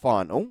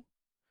quarterfinal,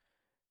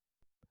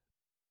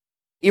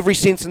 every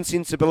sense and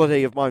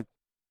sensibility of my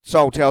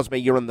soul tells me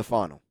you're in the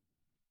final.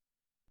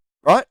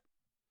 Right?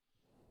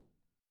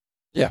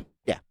 Yeah.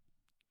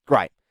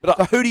 Great. But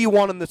so who do you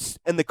want in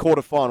the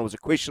quarterfinal is a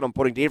question I'm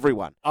putting to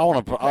everyone. I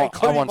want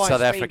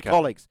South Africa.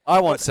 Colleagues. I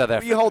want South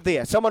Africa. You hold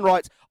there. Someone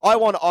writes, I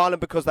want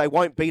Ireland because they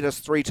won't beat us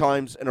 3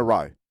 times in a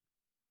row.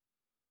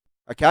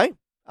 Okay?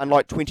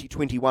 Unlike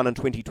 2021 and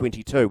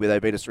 2022 where they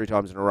beat us 3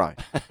 times in a row.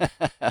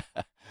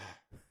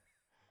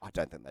 I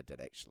don't think they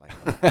did, actually.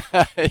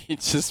 You're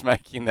just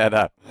making that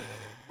up.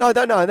 No,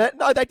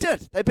 they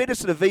did. They beat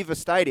us at Aviva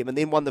Stadium and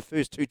then won the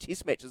first 2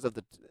 test matches of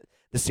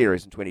the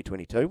series in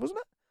 2022, wasn't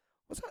it?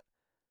 Was it?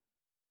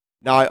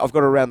 No, I've got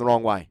it around the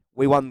wrong way.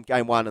 We won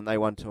game 1 and they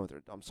won 2.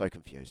 I'm so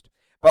confused.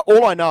 But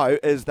all I know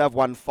is they've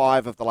won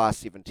 5 of the last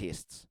 7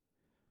 tests.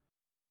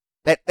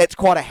 That's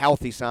quite a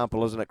healthy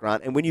sample, isn't it,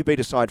 Grant? And when you beat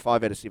a side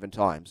 5 out of 7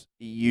 times,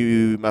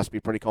 you must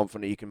be pretty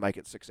confident you can make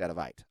it 6 out of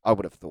 8, I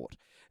would have thought.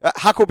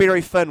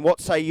 Huckleberry Finn,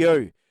 what say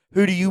you?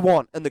 Who do you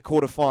want in the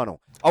quarterfinal?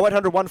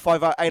 0800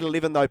 150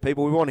 811, though,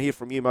 people. We want to hear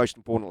from you most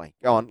importantly.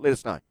 Go on, let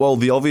us know. Well,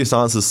 the obvious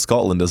answer is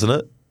Scotland, isn't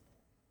it?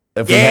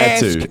 If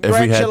yes, we had to.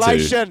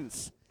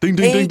 Congratulations. Ding,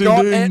 ding, ding, ding,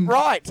 got ding. it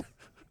right.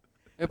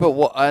 Yeah, but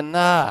what?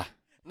 Nah.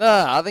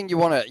 I think you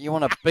want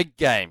a big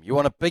game. You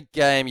want a big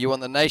game. You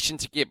want the nation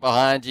to get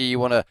behind you. You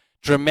want a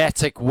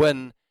dramatic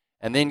win,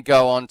 and then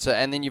go on to,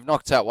 and then you've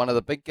knocked out one of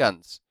the big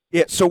guns.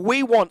 Yeah. So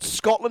we want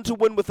Scotland to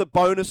win with a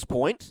bonus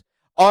point,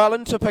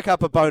 Ireland to pick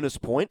up a bonus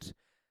point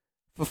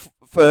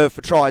for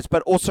tries,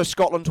 but also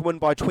Scotland to win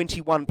by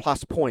 21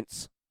 plus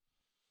points.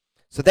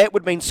 So that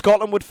would mean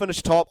Scotland would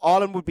finish top,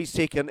 Ireland would be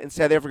second, and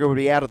South Africa would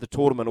be out of the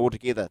tournament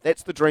altogether.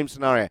 That's the dream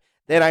scenario.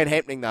 That ain't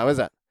happening, though, is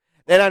it?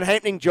 That ain't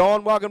happening,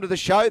 John. Welcome to the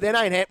show. That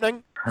ain't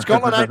happening.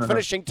 Scotland ain't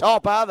finishing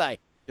top, are they?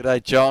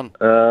 G'day, John.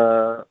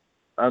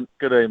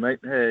 Good day, mate.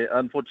 Hey,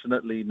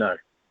 unfortunately, no.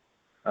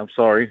 I'm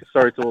sorry.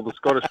 Sorry to all the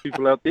Scottish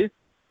people out there.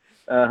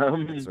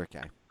 It's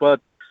okay.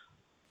 But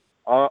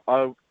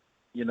I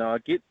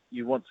get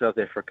you want South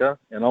Africa,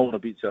 and I want to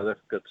beat South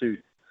Africa too.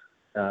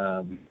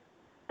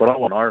 But I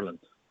want Ireland.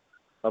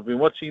 I've been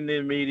watching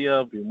their media.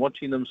 I've been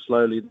watching them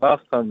slowly. The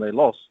last time they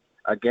lost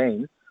a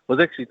game was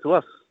actually to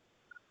us.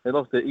 They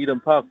lost at Eden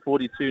Park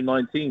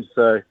 42-19.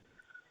 So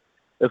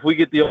if we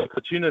get the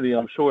opportunity,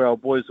 I'm sure our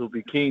boys will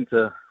be keen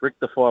to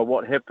rectify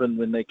what happened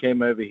when they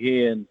came over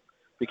here and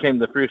became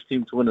the first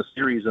team to win a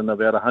series in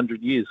about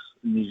 100 years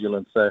in New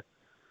Zealand. So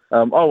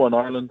I want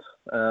Ireland,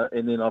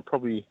 and then I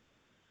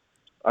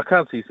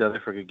can't see South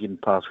Africa getting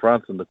past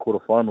France in the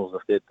quarterfinals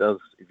if that does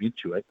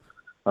eventuate.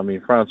 I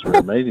mean, France were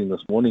amazing this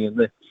morning,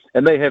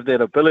 and they have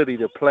that ability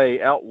to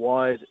play out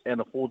wide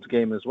and a forwards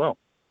game as well.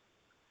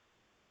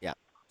 Yeah.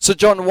 So,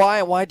 John,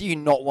 why do you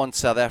not want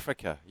South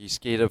Africa? Are you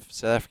scared of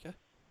South Africa?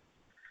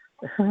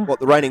 What,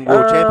 the reigning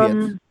world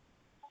champions?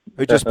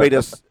 Who just beat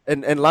us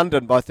in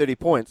London by 30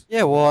 points?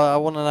 Yeah, well, I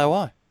want to know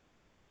why.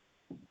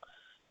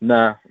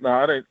 No,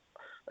 I don't.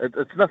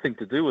 It's nothing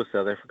to do with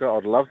South Africa.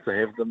 I'd love to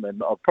have them,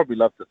 and I'd probably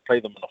love to play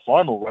them in the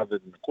final rather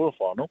than the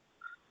quarterfinal.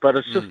 But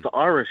it's just the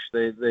Irish.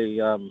 They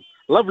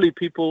lovely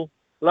people,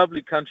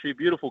 lovely country,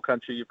 beautiful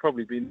country. You've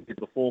probably been there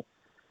before,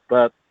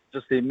 but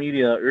just their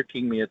media are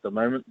irking me at the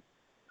moment.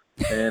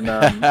 And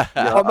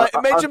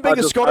imagine being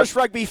a Scottish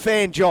rugby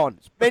fan, John.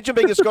 Imagine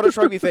being a Scottish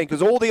rugby fan,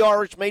 because all the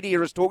Irish media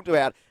has talked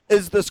about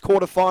is this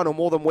quarterfinal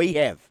more than we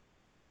have,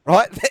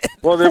 right?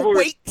 Well, for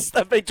weeks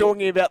they've been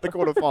talking about the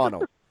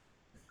quarterfinal.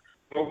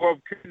 Well, Rob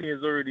Cooney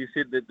has already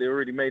said that they're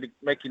already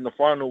making the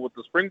final with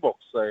the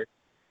Springboks, so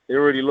they're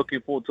already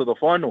looking forward to the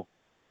final.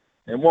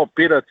 And what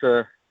better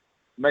to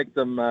make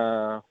them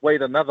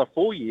wait another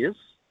 4 years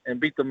and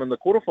beat them in the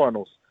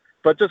quarterfinals?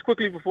 But just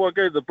quickly before I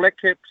go, the Black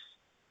Caps,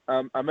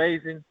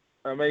 amazing.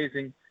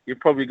 You've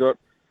probably got.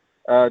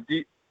 Do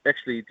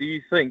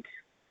you think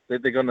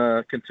that they're going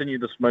to continue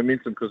this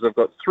momentum because they've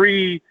got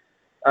 3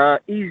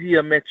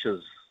 easier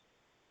matches?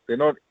 They're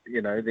not,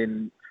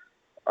 then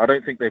I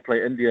don't think they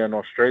play India and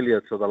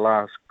Australia to the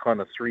last kind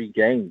of 3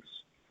 games.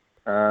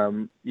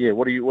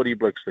 What do you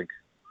blokes think?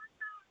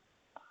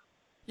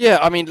 Yeah,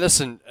 I mean,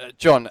 listen,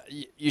 John,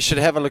 you should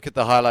have a look at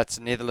the highlights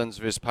of Netherlands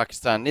versus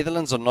Pakistan.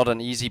 Netherlands are not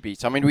an easy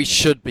beat. I mean, we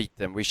should beat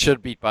them. We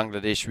should beat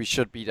Bangladesh. We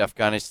should beat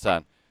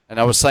Afghanistan. And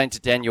I was saying to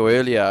Daniel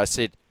earlier, I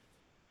said,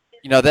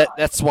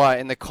 that's why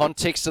in the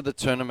context of the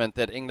tournament,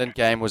 that England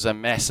game was a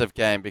massive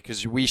game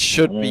because we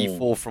should be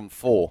 4 from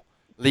 4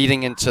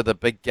 leading into the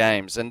big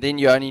games. And then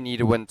you only need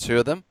to win 2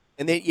 of them.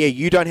 And then,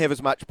 you don't have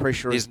as much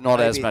pressure. There's not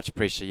as much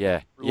pressure,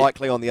 yeah.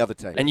 Likely on the other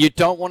team. And you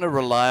don't want to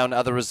rely on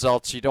other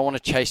results. You don't want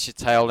to chase your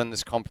tail in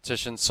this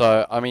competition.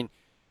 So, I mean,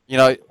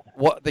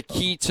 what the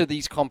key to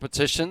these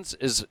competitions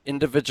is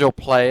individual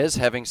players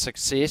having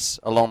success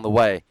along the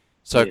way.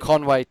 So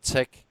Conway,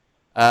 tick.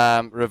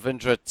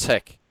 Ravindra,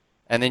 tick.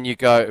 And then you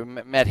go,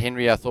 Matt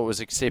Henry, I thought was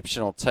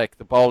exceptional, tick.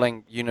 The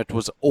bowling unit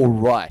was all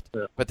right.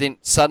 Yeah. But then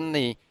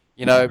suddenly,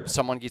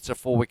 someone gets a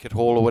 4-wicket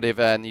haul or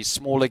whatever, and these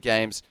smaller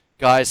games,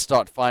 guys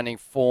start finding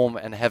form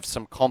and have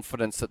some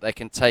confidence that they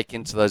can take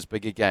into those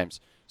bigger games.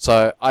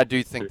 So I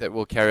do think that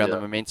we'll carry on the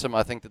momentum.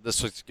 I think that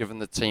this has given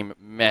the team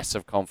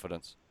massive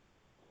confidence.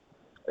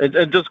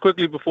 And just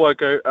quickly before I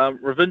go,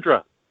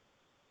 Ravindra,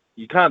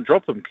 you can't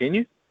drop him, can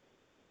you?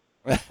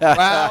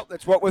 Well,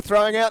 that's what we're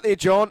throwing out there,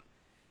 John.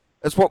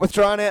 That's what we're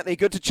throwing out there.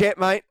 Good to chat,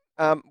 mate.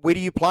 Where do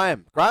you play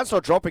him? Grant's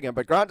not dropping him,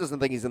 but Grant doesn't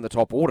think he's in the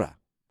top order.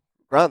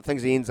 Grant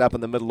thinks he ends up in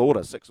the middle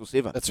order, 6 or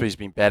 7. That's where he's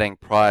been batting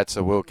prior to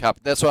the World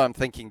Cup. That's what I'm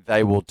thinking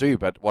they will do,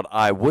 but what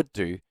I would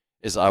do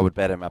is I would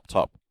bat him up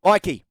top.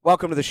 Mikey,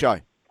 welcome to the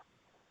show.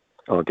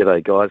 Oh,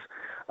 g'day, guys.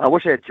 I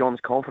wish I had John's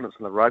confidence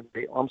in the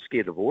rugby. I'm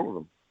scared of all of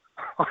them.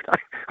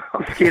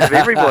 I'm scared of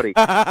everybody.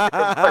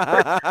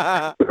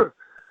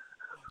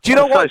 Do you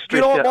know what,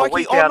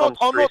 Mikey?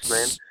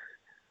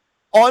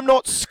 I'm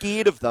not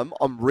scared of them.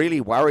 I'm really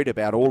worried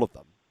about all of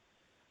them.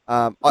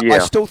 I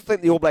still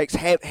think the All Blacks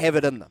have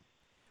it in them.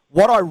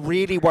 What I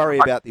really worry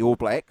about the All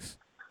Blacks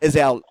is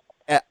our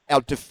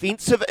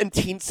defensive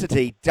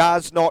intensity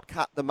does not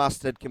cut the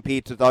mustard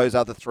compared to those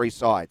other 3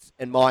 sides,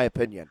 in my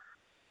opinion.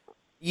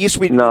 Yes,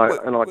 we've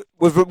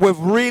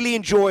really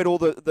enjoyed all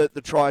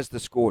the tries they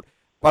scored,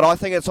 but I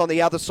think it's on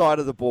the other side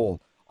of the ball.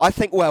 I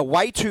think we're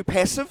way too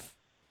passive.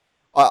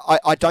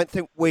 I don't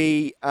think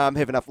we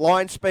have enough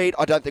line speed.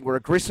 I don't think we're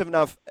aggressive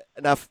enough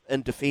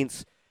in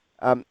defence.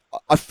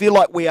 I feel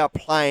like we are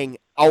playing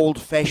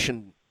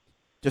old-fashioned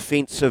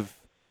defensive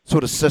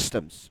sort of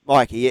systems.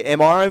 Mikey,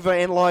 am I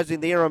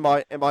over-analysing there? Am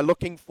I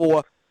looking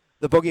for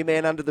the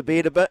boogeyman under the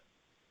bed a bit?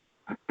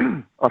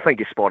 I think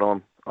you're spot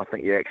on. I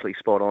think you're actually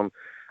spot on.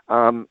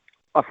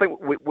 I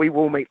think we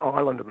will meet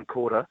Ireland in the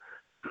quarter.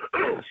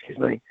 Excuse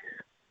me.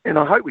 And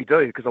I hope we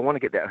do, because I want to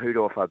get that hood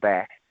off our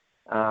back.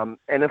 And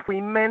if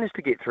we manage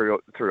to get through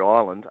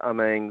Ireland, I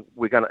mean,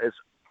 it's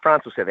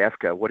France or South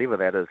Africa, whatever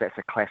that is, that's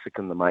a classic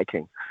in the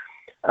making.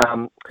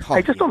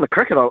 Hey, just on the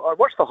cricket, I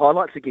watched the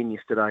highlights again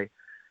yesterday.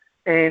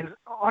 And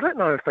I don't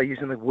know if they're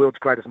using the world's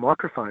greatest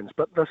microphones,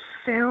 but the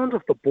sound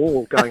of the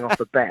ball going off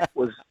the bat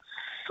was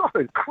so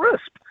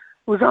crisp.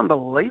 It was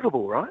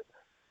unbelievable, right?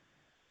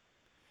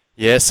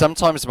 Yeah,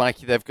 sometimes,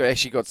 Mikey, they've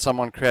actually got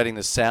someone creating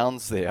the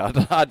sounds there.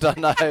 I don't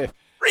know if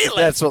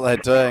that's what they're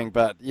doing,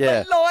 but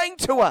yeah. They're lying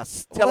to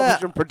us,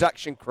 television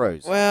production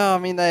crews. Well, I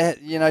mean,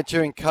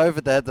 during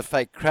COVID, they had the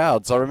fake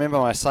crowds. I remember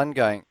my son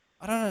going,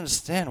 I don't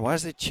understand. Why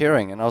is they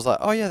cheering? And I was like,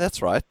 oh, yeah,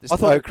 that's right. There's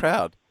no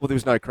crowd. Well, there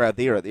was no crowd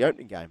there at the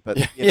opening game. But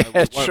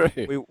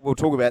true. We'll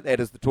talk about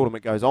that as the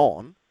tournament goes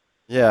on.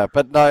 Yeah,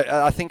 but no,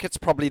 I think it's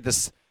probably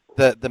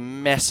the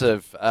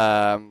massive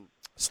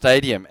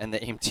stadium and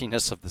the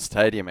emptiness of the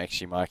stadium,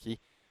 actually, Mikey.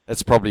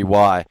 That's probably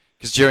why.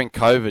 Because during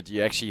COVID,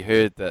 you actually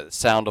heard the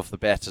sound off the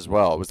bat as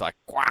well. It was like,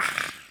 quah!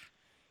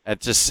 It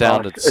just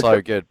sounded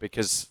so good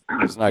because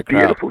there's no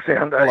crowd. Beautiful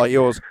sound, like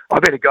yours. I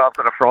better go. I've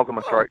got a frog in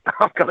my throat.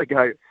 I've got to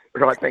go.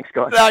 Right, thanks,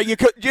 guys. No, do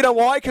you know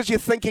why? Because you're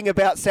thinking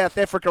about South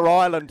Africa,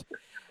 Ireland,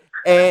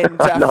 and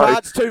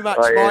farts too much,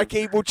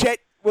 Mikey. We'll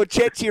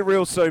chat to you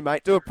real soon,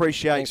 mate. Do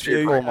appreciate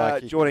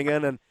you joining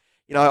in and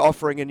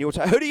offering in your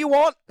time. Who do you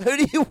want? Who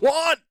do you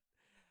want?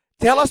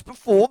 Tell us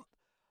before.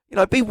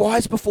 Be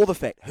wise before the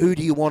fact. Who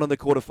do you want in the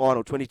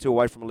quarterfinal? 22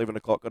 away from 11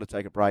 o'clock. Got to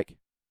take a break.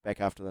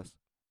 Back after this.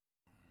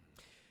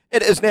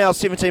 It is now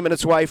 17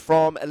 minutes away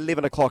from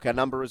 11 o'clock. Our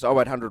number is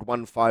 0800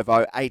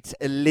 150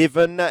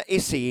 811.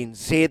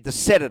 SENZ, the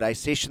Saturday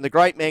session. The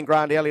great man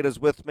Grant Elliott is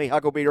with me.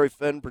 Huckleberry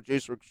Finn,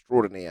 producer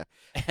extraordinaire.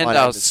 And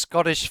our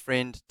Scottish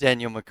friend,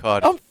 Daniel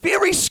McCod. I'm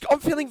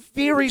feeling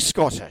very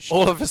Scottish.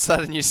 All of a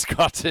sudden you're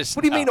Scottish.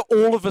 What do you mean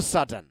all of a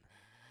sudden?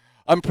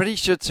 I'm pretty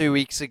sure 2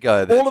 weeks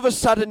ago. All of a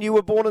sudden you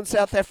were born in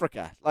South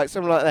Africa. Like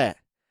something like that.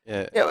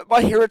 Yeah.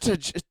 My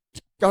heritage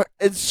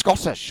is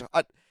Scottish.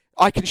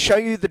 I can show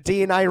you the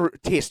DNA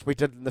test we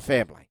did in the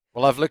family.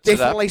 Well, I've looked it up.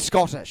 Definitely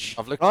Scottish.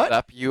 I've looked right? it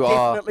up.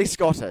 Definitely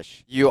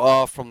Scottish. You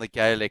are from the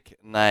Gaelic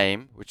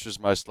name, which was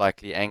most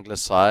likely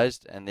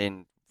anglicised, and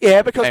then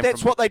Yeah, because came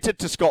that's from what they did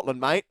to Scotland,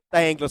 mate.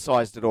 They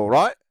anglicised it all,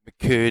 right?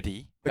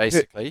 McCurdy,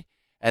 basically.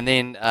 And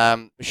then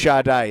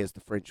Chardé is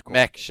the French call.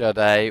 Mac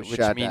Chardé, which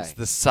Chardé. means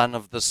the son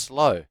of the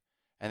slow.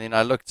 And then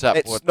I looked up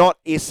It's not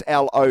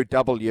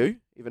S-L-O-W,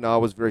 even though I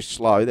was very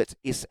slow. That's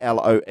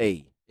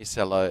S-L-O-E.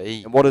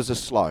 SLOE. And what is a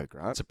slow,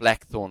 Grant? It's a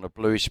blackthorn, a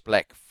bluish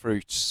black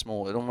fruit,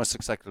 small. It almost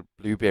looks like a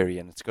blueberry,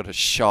 and it's got a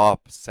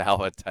sharp,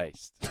 sour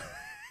taste.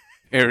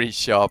 Very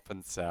sharp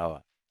and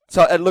sour.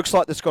 So it looks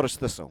like the Scottish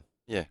thistle.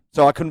 Yeah.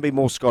 So I couldn't be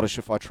more Scottish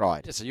if I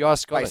tried. Yeah, so you are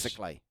Scottish.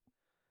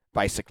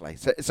 Basically.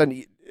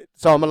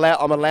 So I'm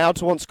allowed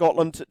to want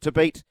Scotland to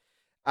beat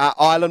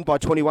Ireland by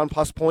 21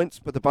 plus points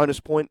with the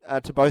bonus point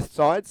to both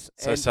sides.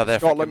 So and South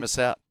Africa miss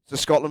out. So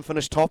Scotland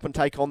finish top and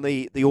take on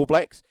the All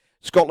Blacks.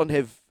 Scotland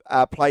have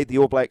played the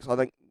All Blacks, I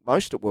think,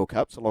 most at World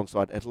Cups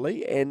alongside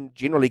Italy and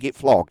generally get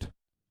flogged.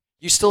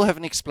 You still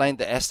haven't explained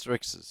the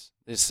asterisks.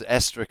 There's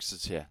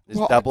asterisks here. There's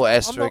Well, double I'm not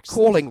asterisks.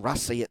 calling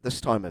Russie at this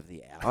time of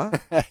the hour.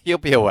 He'll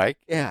be awake.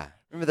 Yeah.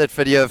 Remember that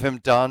video of him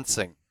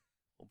dancing,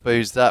 all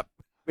boozed up?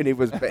 When he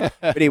was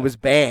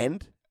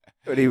banned.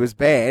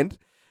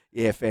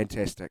 Yeah,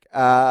 fantastic.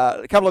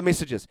 A couple of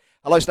messages.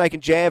 Hello, Snake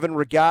and Jav. In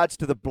regards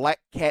to the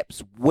Black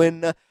Caps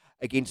win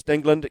against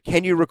England,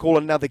 can you recall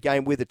another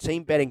game where the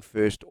team batting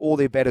first, all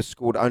their batters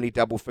scored only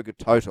double-figure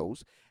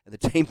totals, and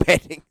the team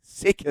batting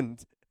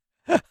second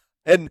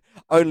in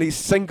only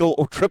single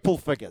or triple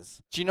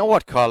figures? Do you know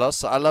what,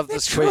 Carlos? I love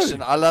That's this question.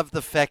 true. I love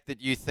the fact that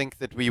you think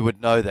that we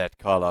would know that,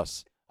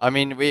 Carlos. I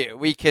mean,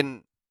 we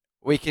can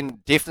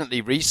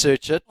definitely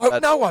research it. Oh,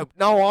 but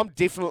no, I'm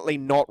definitely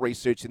not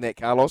researching that,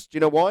 Carlos. Do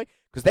you know why?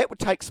 Because that would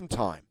take some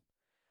time.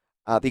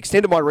 The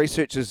extent of my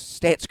research is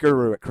Stats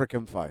Guru at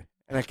Cricinfo.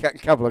 And a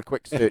couple of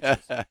quick searches.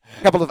 A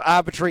couple of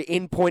arbitrary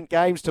endpoint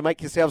games to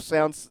make yourself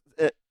sound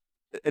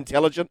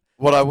intelligent.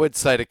 What I would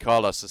say to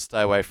Carlos is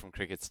stay away from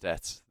cricket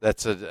stats.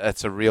 That's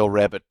a real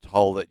rabbit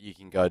hole that you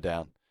can go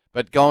down.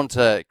 But go on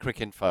to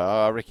Cricinfo.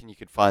 I reckon you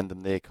could find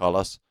them there,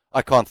 Carlos.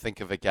 I can't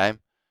think of a game.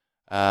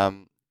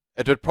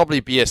 It would probably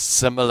be a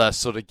similar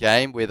sort of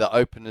game where the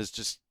openers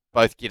just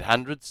both get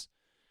hundreds.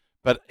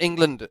 But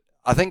England,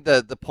 I think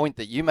the point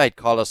that you made,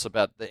 Carlos,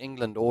 about the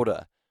England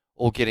order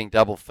all getting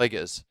double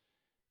figures,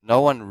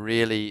 no one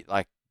really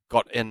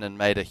got in and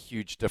made a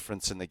huge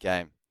difference in the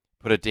game,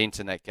 put a dent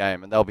in that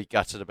game, and they'll be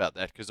gutted about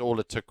that because all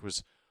it took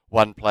was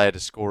one player to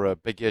score a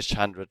big-ish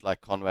 100 like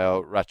Conway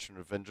or Rachin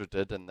Ravindra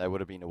did, and they would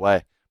have been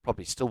away.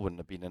 Probably still wouldn't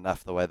have been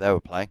enough the way they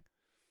were playing.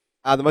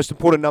 The most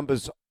important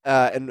numbers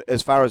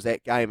as far as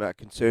that game are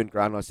concerned,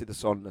 Grant, I said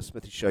this on the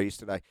Smithy show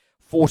yesterday,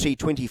 40,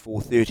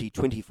 24, 30,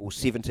 24,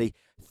 70,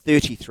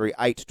 33,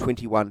 8,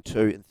 21, 2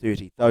 and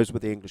 30. Those were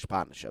the English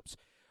partnerships.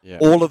 Yeah.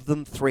 All of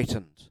them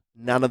threatened.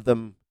 None of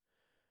them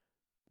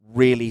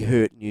really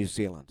hurt New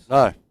Zealand.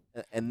 No.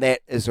 And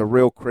that is a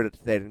real credit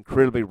to that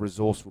incredibly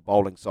resourceful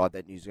bowling side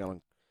that New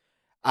Zealand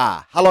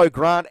are. Hello,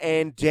 Grant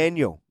and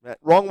Daniel.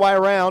 Wrong way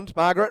around,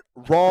 Margaret.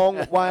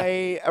 Wrong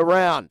way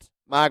around,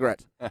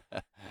 Margaret.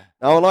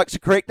 No one likes to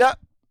correct it,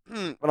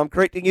 but I'm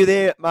correcting you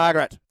there,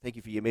 Margaret. Thank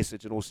you for your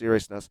message in all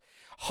seriousness.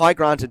 Hi,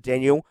 Grant and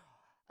Daniel.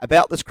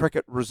 About this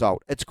cricket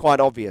result, it's quite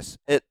obvious.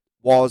 It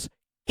was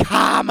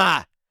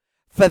karma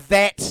for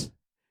that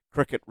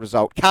cricket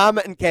result.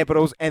 Karma in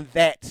capitals and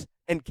that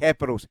in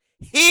capitals.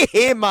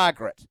 Here,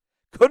 Margaret.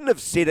 Couldn't have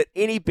said it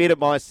any better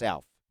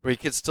myself. We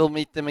could still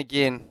meet them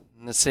again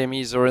in the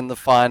semis or in the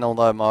final,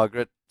 though,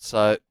 Margaret.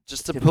 So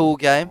just a pool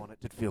game.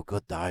 It did feel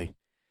good, though.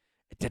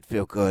 It did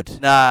feel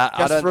good. Nah,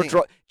 I don't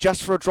think...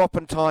 Just for a drop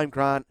in time,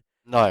 Grant.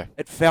 No.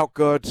 It felt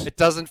good. It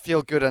doesn't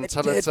feel good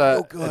until it's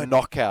a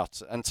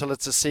knockout, until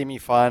it's a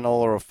semi-final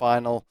or a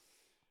final,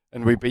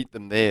 and we beat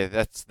them there.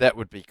 That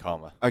would be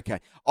karma. Okay.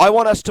 I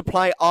want us to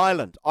play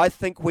Ireland. I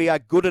think we are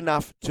good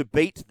enough to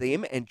beat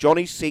them, and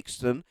Johnny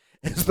Sexton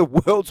is the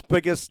world's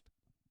biggest...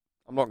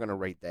 I'm not going to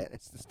read that.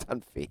 It's just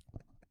unfair.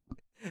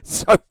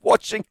 So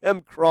watching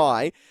him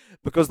cry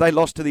because they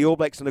lost to the All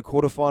Blacks in the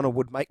quarterfinal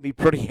would make me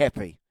pretty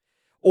happy.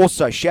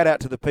 Also, shout out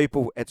to the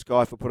people at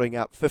Sky for putting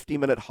up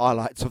 50-minute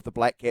highlights of the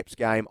Black Caps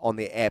game on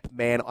their app.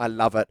 Man, I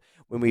love it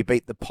when we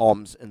beat the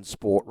Poms in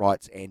sport,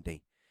 writes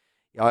Andy.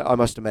 I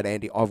must admit,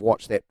 Andy, I've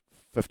watched that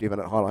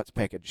 50-minute highlights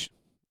package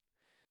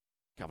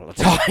a couple of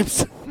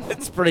times.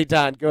 It's pretty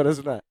darn good,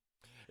 isn't it?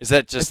 Is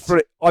that just...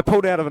 I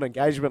pulled out of an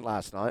engagement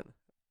last night.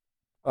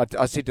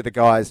 I said to the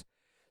guys,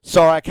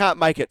 sorry, I can't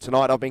make it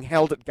tonight. I've been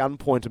held at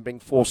gunpoint and being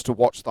forced to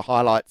watch the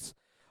highlights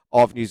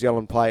of New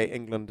Zealand play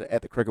England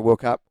at the Cricket World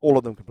Cup. All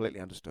of them completely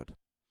understood.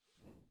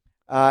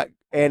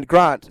 And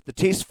Grant, the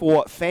test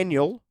for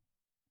Faniel,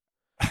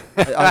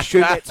 I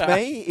assume that's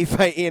me,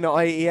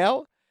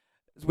 F-A-N-I-E-L,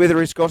 whether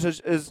he's Scottish,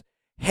 is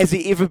has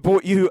he ever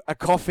bought you a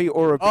coffee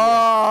or a beer?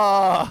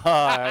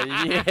 Oh,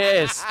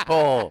 yes,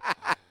 Paul.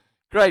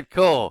 Great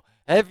call.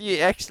 Have you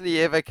actually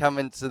ever come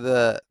into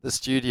the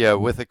studio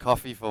with a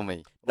coffee for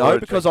me? No,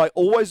 because I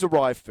always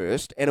arrive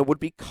first, and it would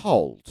be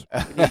cold.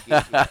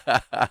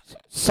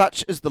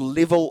 Such is the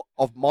level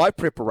of my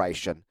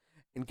preparation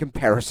in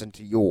comparison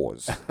to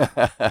yours.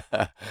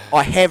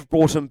 I have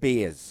brought him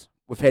beers.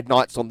 We've had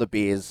nights on the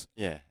beers.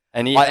 Yeah.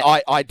 And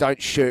I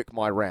don't shirk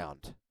my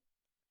round.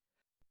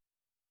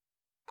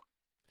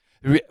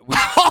 Did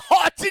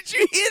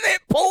you hear that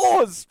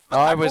pause?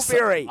 I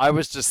Huckleberry?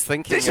 was just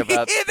thinking Did you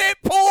about hear that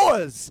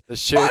pause? the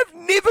shirt. I've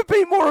never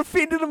been more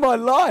offended in my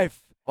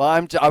life.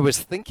 Well, I was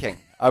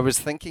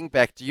thinking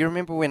back. Do you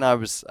remember when I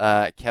was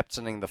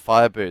captaining the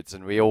Firebirds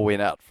and we all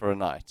went out for a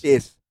night?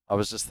 Yes. I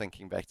was just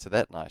thinking back to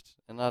that night,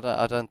 and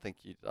I don't think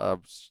you. I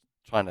was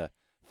trying to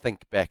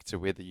think back to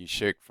whether you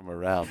shirked from a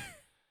round.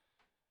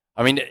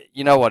 I mean,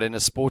 you know what? In a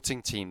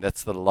sporting team,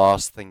 that's the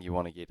last thing you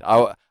want to get.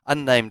 Our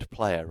unnamed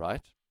player,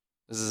 right?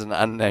 This is an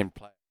unnamed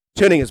player.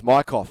 Turning his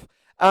mic off.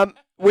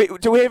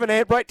 Do we have an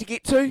ad break to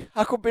get to,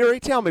 Huckleberry?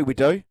 Tell me we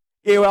do.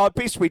 Yeah, well, I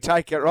best we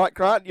take it, right,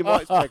 Grant? You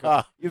might take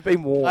it. You've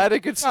been warned. I had a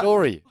good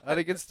story.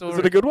 Is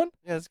it a good one?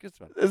 Yeah, it's a good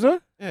one. Is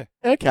it? Yeah.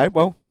 Okay,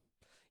 well,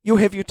 you'll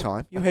have your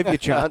time. You'll have your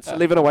chance.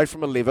 11 away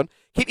from 11.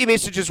 Keep your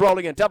messages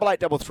rolling in.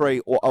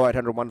 8833 or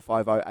 0800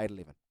 150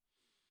 811.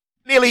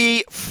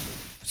 Nearly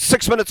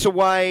 6 minutes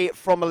away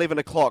from 11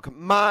 o'clock.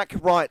 Mark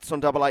writes on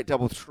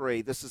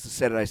 8833. This is a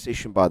Saturday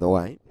session, by the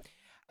way.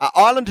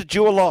 Ireland to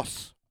dual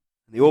loss.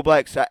 The All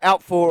Blacks are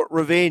out for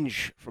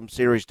revenge from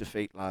series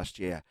defeat last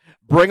year.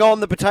 Bring on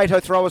the potato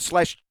throwers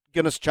 /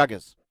 Guinness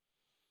chuggers.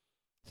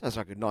 Sounds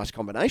like a nice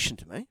combination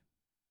to me.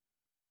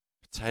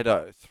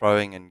 Potato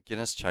throwing and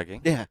Guinness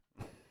chugging. Yeah.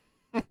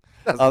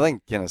 I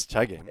think Guinness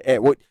chugging. Yeah,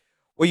 well,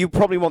 you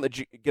probably want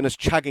the Guinness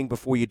chugging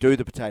before you do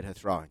the potato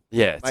throwing.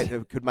 Yeah.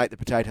 Could make the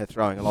potato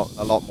throwing a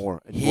lot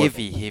more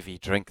enjoyable. Heavy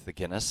drink, the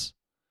Guinness.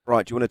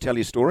 Right, do you want to tell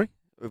your story?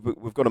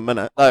 We've got a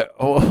minute.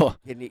 No.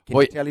 Can you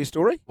tell your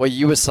story? Well,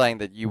 you were saying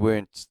that you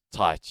weren't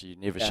tight. You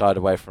never shied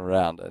away from a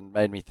round, and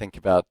made me think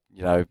about,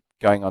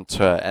 going on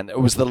tour. And it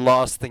was the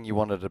last thing you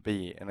wanted to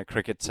be in a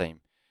cricket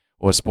team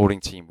or a sporting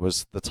team,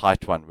 was the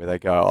tight one where they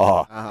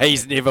go,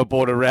 he's never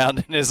bought a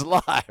round in his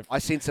life. I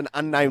sense an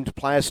unnamed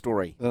player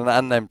story. An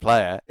unnamed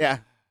player. Yeah.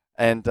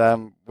 And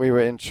we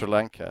were in Sri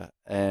Lanka,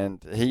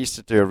 and he used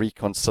to do a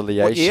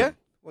reconciliation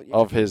What year?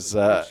 of his...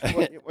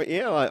 what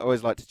year? I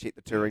always like to check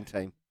the touring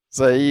team.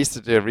 So he used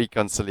to do a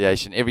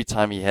reconciliation every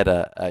time he had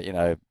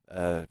a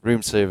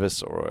room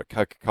service or a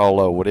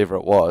Coca-Cola or whatever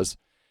it was.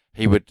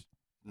 He would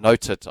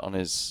note it on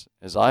his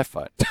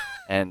iPhone,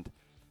 and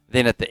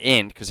then at the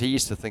end, because he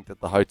used to think that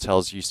the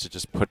hotels used to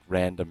just put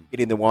random Get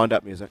in the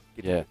wind-up music.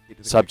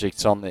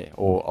 subjects on there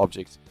or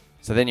objects.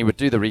 So then he would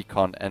do the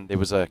recon, and there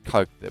was a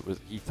Coke that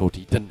he thought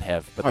he didn't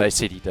have, but they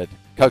said he did.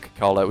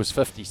 Coca-Cola. It was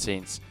 50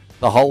 cents.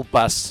 The whole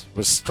bus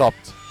was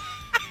stopped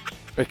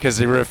because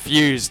he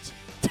refused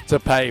to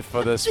pay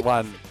for this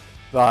one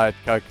diet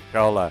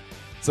Coca-Cola.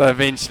 So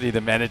eventually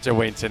the manager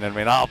went in and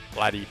went, I'll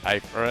bloody pay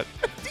for it.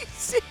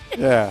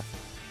 Yeah.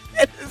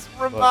 That is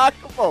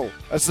remarkable.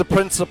 It's the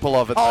principle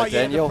of it, though,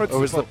 Daniel. It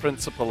was the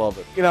principle. principle of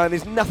it.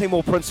 There's nothing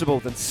more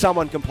principled than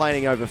someone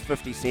complaining over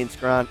 50 cents,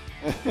 Grant.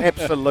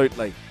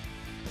 Absolutely.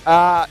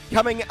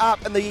 Coming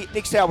up in the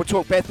next hour, we'll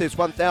talk Bathurst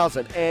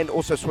 1000 and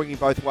also swinging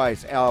both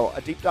ways.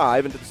 A deep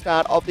dive into the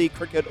start of the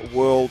Cricket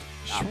World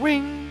Cup.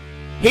 Swing.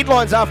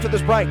 Headlines after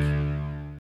this break.